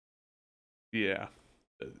 Yeah,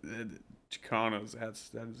 Chicanos.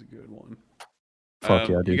 That is a good one. Fuck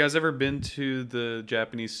yeah, You dude. guys ever been to the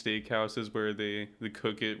Japanese steakhouses where they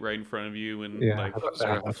cook it right in front of you and Yeah, like how about sort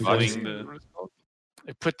that? of How about fling that? the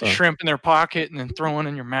They put the Oh. shrimp in their pocket and then throw it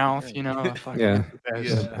in your mouth. You know. Fucking Yeah. the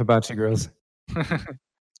best. Yeah. Hibachi grills.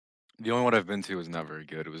 The only one I've been to was not very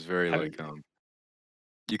good. It was very Have like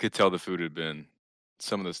you could tell the food had been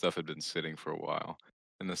some of the stuff had been sitting for a while,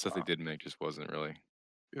 and the stuff they did make just wasn't really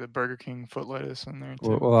The Burger King foot lettuce in there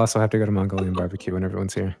We'll, too. we'll also have to go to Mongolian barbecue when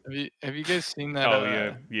everyone's here. Have you guys seen that?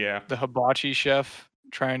 Oh yeah. The hibachi chef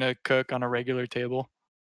trying to cook on a regular table.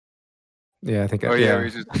 Yeah, I think. Oh yeah,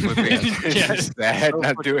 he's just flipping. He's Yeah. just sad,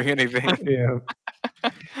 not doing anything. Yeah.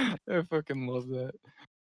 I fucking love that.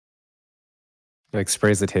 Like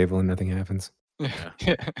sprays the table and nothing happens.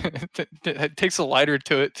 Yeah. It takes a lighter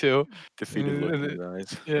to it too. Defeated look in his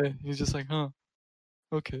eyes. Yeah, he's just like, huh,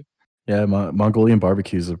 okay. Yeah, Mongolian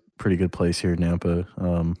barbecue is a pretty good place here in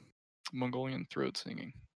Nampa. Mongolian throat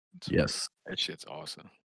singing. Yes. That shit's awesome.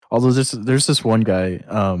 Although there's this one guy.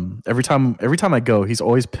 Every time I go, he's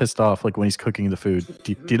always pissed off. Like when he's cooking the food.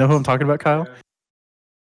 Do you know who I'm talking about, Kyle?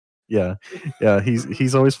 Yeah.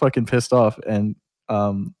 He's always fucking pissed off, and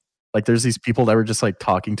like there's these people that were just like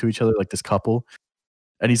talking to each other, like this couple,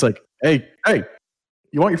 and he's like, "Hey,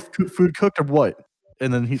 you want your food cooked or what?"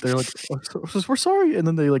 And then they're like, "We're sorry," and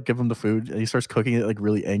then they like give him the food, and he starts cooking it like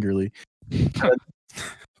really angrily.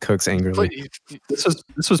 Cooks angrily.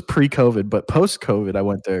 This was pre-COVID, but post-COVID, I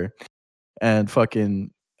went there, and fucking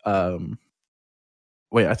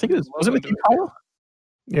wait, I think was it with you, Kyle?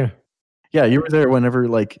 Yeah. Yeah, you were there whenever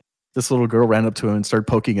like this little girl ran up to him and started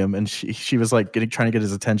poking him, and she was like trying to get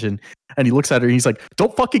his attention, and he looks at her and he's like,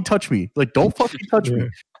 "Don't fucking touch me! Like, don't fucking touch me!"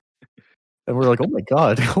 And we're like, "Oh my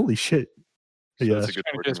god, holy shit!" So Yeah, that's a good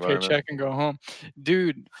Trying work to just environment. paycheck and go home,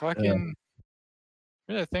 dude. Fucking.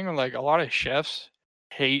 Here's the thing with like a lot of chefs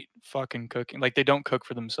hate fucking cooking. Like they don't cook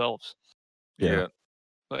for themselves. Yeah.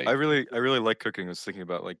 Like I really like cooking. I was thinking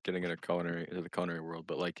about like getting into the culinary world,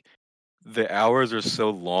 but like the hours are so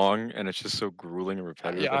long and it's just so grueling and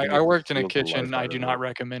repetitive. yeah, think I it worked in a steals the life kitchen. I out do of not it.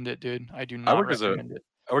 recommend it, dude. I do not recommend it.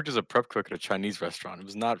 I worked as a prep cook at a Chinese restaurant. It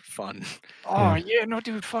was not fun. Oh yeah, no,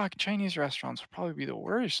 dude. Fuck, Chinese restaurants would probably be the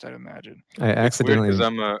worst. I'd imagine. I It's weird accidentally.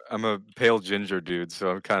 because I'm a pale ginger dude,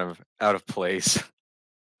 so I'm kind of out of place.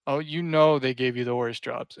 Oh, you know they gave you the worst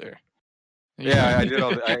jobs there. Yeah, I did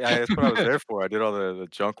all. That's what I was there for. I did all the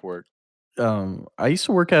junk work. I used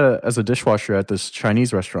to work as a dishwasher at this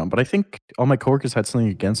Chinese restaurant, but I think all my coworkers had something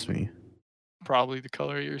against me. Probably the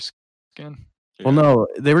color of your skin. Well, no,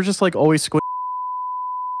 they were just like always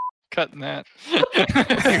Cutting that.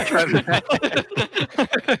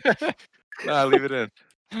 Nah, leave it in.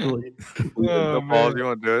 Oh, No balls, you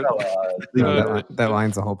want to do it? That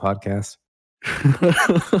line's the whole podcast.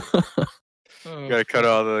 Oh, You gotta cut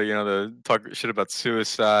all the the talk shit about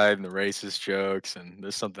suicide and the racist jokes, and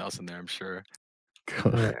there's something else in there, I'm sure.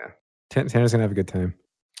 Yeah. Tanner's gonna have a good time.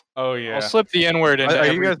 Oh yeah. I'll slip the N-word into Are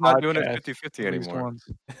you every guys not doing it podcast, 50-50 at least anymore? once.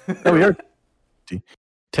 Oh, we are.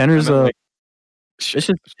 Tanner's I meant, like,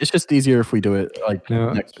 it's just easier if we do it like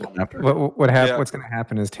No. next one after. Yeah. What's gonna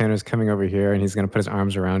happen is Tanner's coming over here and he's gonna put his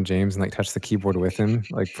arms around James and like touch the keyboard with him,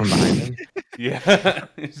 like from behind him. Yeah.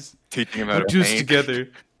 Teaching him how to Just paint.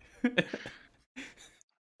 together.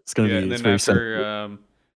 It's gonna Yeah, be and it's then very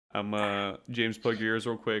after James, plug yours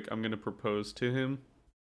real quick. I'm gonna propose to him.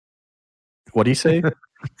 What do you say?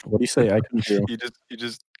 What do you say? I couldn't hear.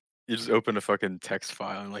 You just open a fucking text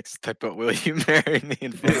file and like type out "Will you marry me?"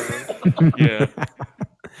 in front of him. Yeah.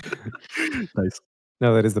 Nice.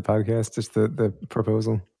 No, that is the podcast. Just the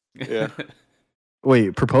proposal. Yeah.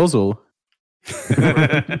 Wait, proposal.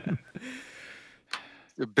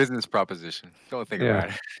 A business proposition. Don't think Yeah. about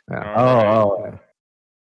it. Yeah. Oh,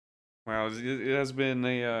 Wow, it has been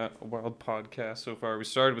a wild podcast so far. We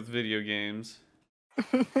started with video games.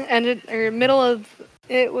 And middle of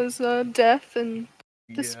it was death and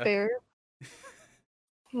Yeah. despair.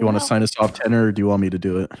 you want to Wow. sign us off, Tanner, or do you want me to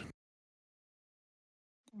do it?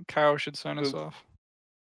 Kyle should sign us off.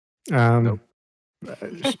 What do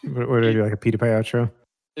I do? Like a PewDiePie outro?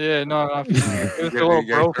 Yeah, no. It was a You little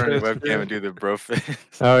gotta bro turn the fist, webcam dude. and do the bro fist.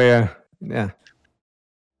 Oh yeah. Yeah.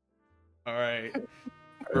 All right.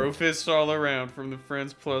 Bro fists all around from the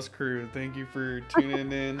Friends Plus crew. Thank you for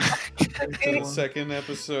tuning in to the second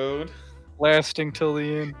episode. Lasting till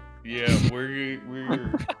the end. Yeah, we're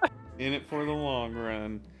in it for the long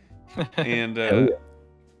run. And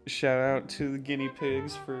shout out to the guinea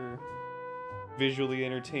pigs for visually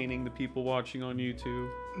entertaining the people watching on YouTube.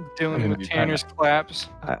 Dealing Yeah. with Tanner's claps.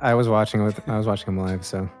 I was watching him live,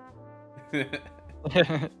 so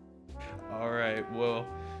All right. Well,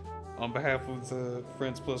 on behalf of the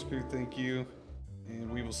Friends Plus crew, thank you, and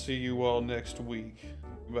we will see you all next week.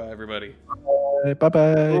 Bye, everybody. Bye bye.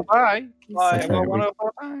 Bye. Bye. That's right,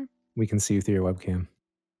 Bye. we can see you through your webcam.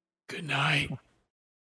 Good night.